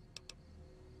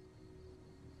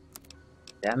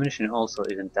 The ammunition also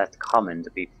isn't that common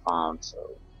to be found,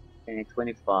 so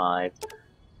 25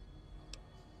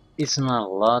 isn't a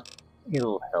lot.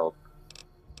 It'll help.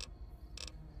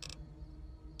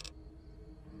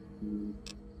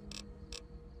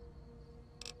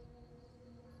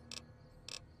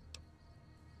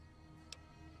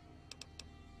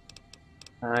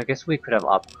 I guess we could have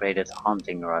upgraded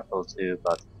hunting rifle too,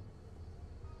 but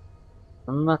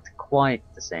not quite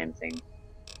the same thing.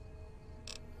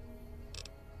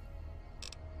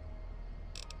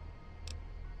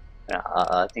 Yeah,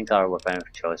 I think our weapon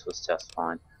of choice was just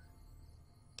fine.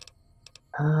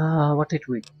 What did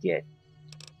we get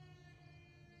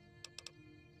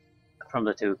from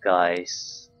the two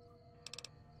guys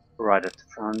right at the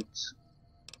front?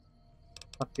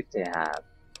 What did they have?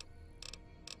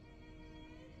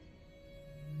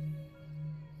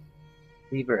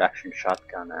 Lever action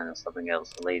shotgun and something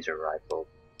else, laser rifle.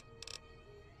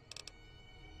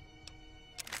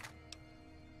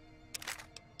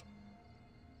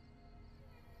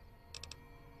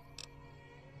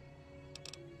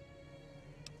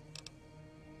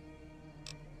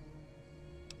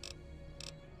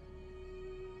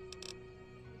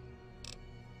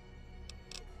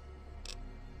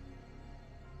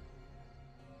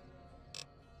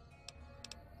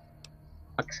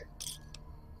 Okay.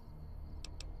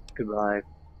 Goodbye.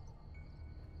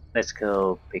 Let's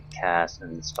go pick Cass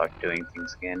and start doing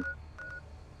things again.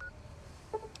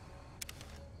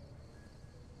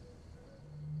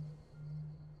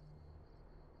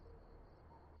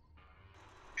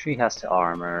 She has the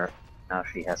armor. Now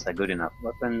she has a good enough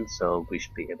weapon, so we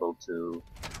should be able to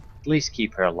at least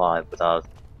keep her alive without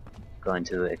going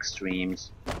to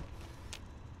extremes.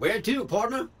 Where to,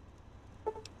 partner?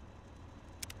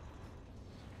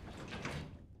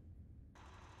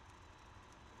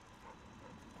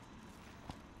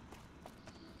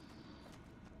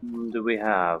 Do we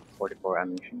have 44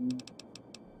 ammunition?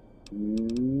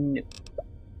 Nope.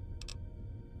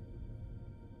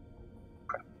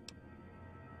 Crap.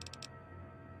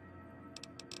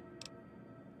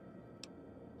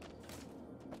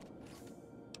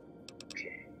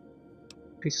 Okay.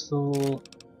 Pistol.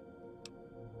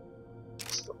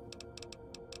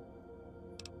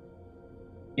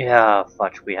 Yeah,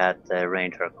 fudge, we had the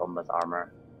Ranger combat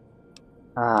armor.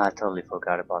 Ah, I totally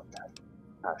forgot about that.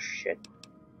 Ah, shit.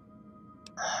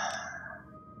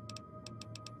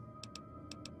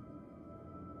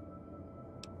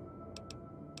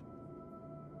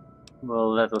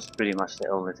 Well, that was pretty much the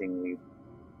only thing we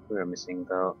were missing,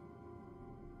 though.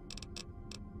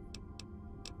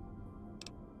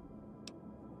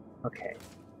 Okay.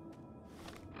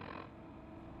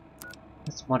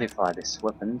 Let's modify this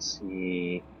weapon,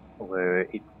 see where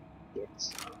it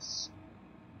gets us.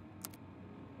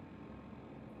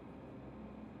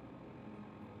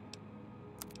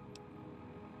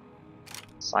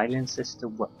 Silences the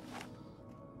weapon.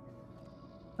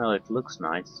 Well, it looks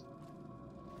nice.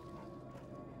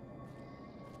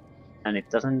 And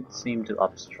it doesn't seem to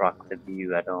obstruct the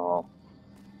view at all.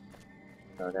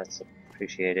 So that's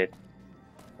appreciated.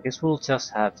 I guess we'll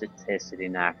just have to test it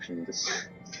in action. This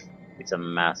it's a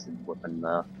massive weapon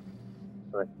though.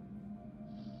 But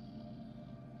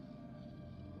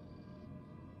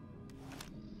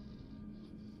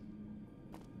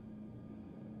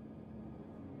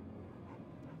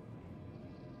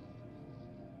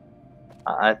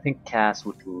I think Cass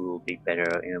will be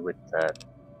better, you know, with the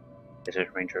Desert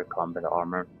Ranger combat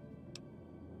armor.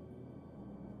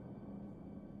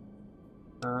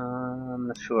 I'm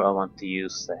not sure I want to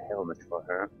use the helmet for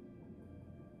her,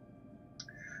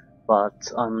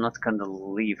 but I'm not gonna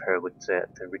leave her with the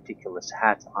ridiculous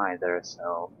hat either.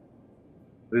 So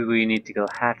we need to go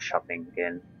hat shopping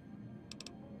again.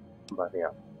 But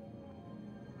yeah.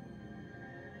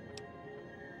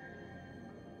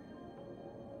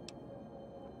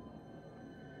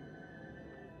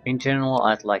 In general,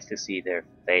 I'd like to see their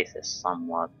faces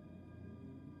somewhat.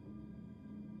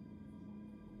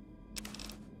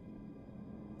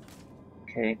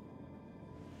 Okay,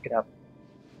 get up.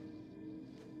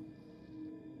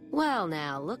 Well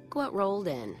now, look what rolled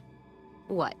in.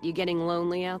 What, you getting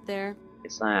lonely out there?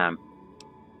 Yes, I am.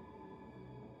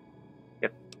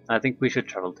 Yep, I think we should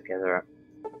travel together.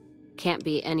 Can't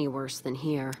be any worse than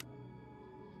here.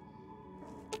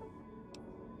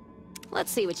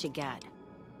 Let's see what you got.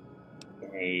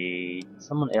 Okay,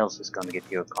 someone else is gonna get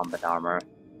your combat armor.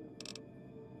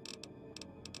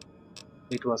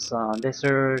 It was a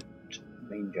desert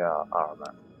ninja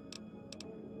armor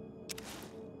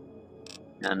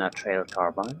and a trail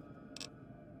carbine.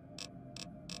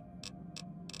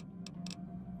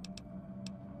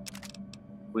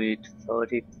 With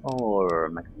 34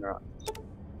 mechanized.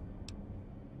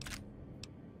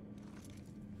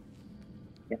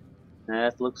 Yeah,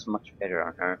 that looks much better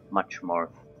on her, much more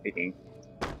fitting.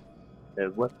 The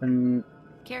weapon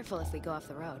Careful if we go off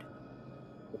the road.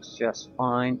 looks just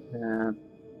fine.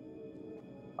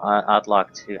 I'd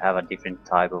like to have a different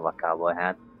type of a cowboy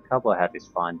hat. Cowboy hat is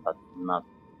fine, but not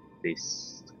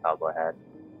this cowboy hat.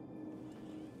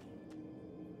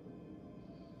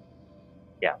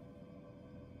 Yeah.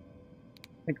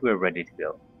 I think we're ready to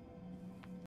go.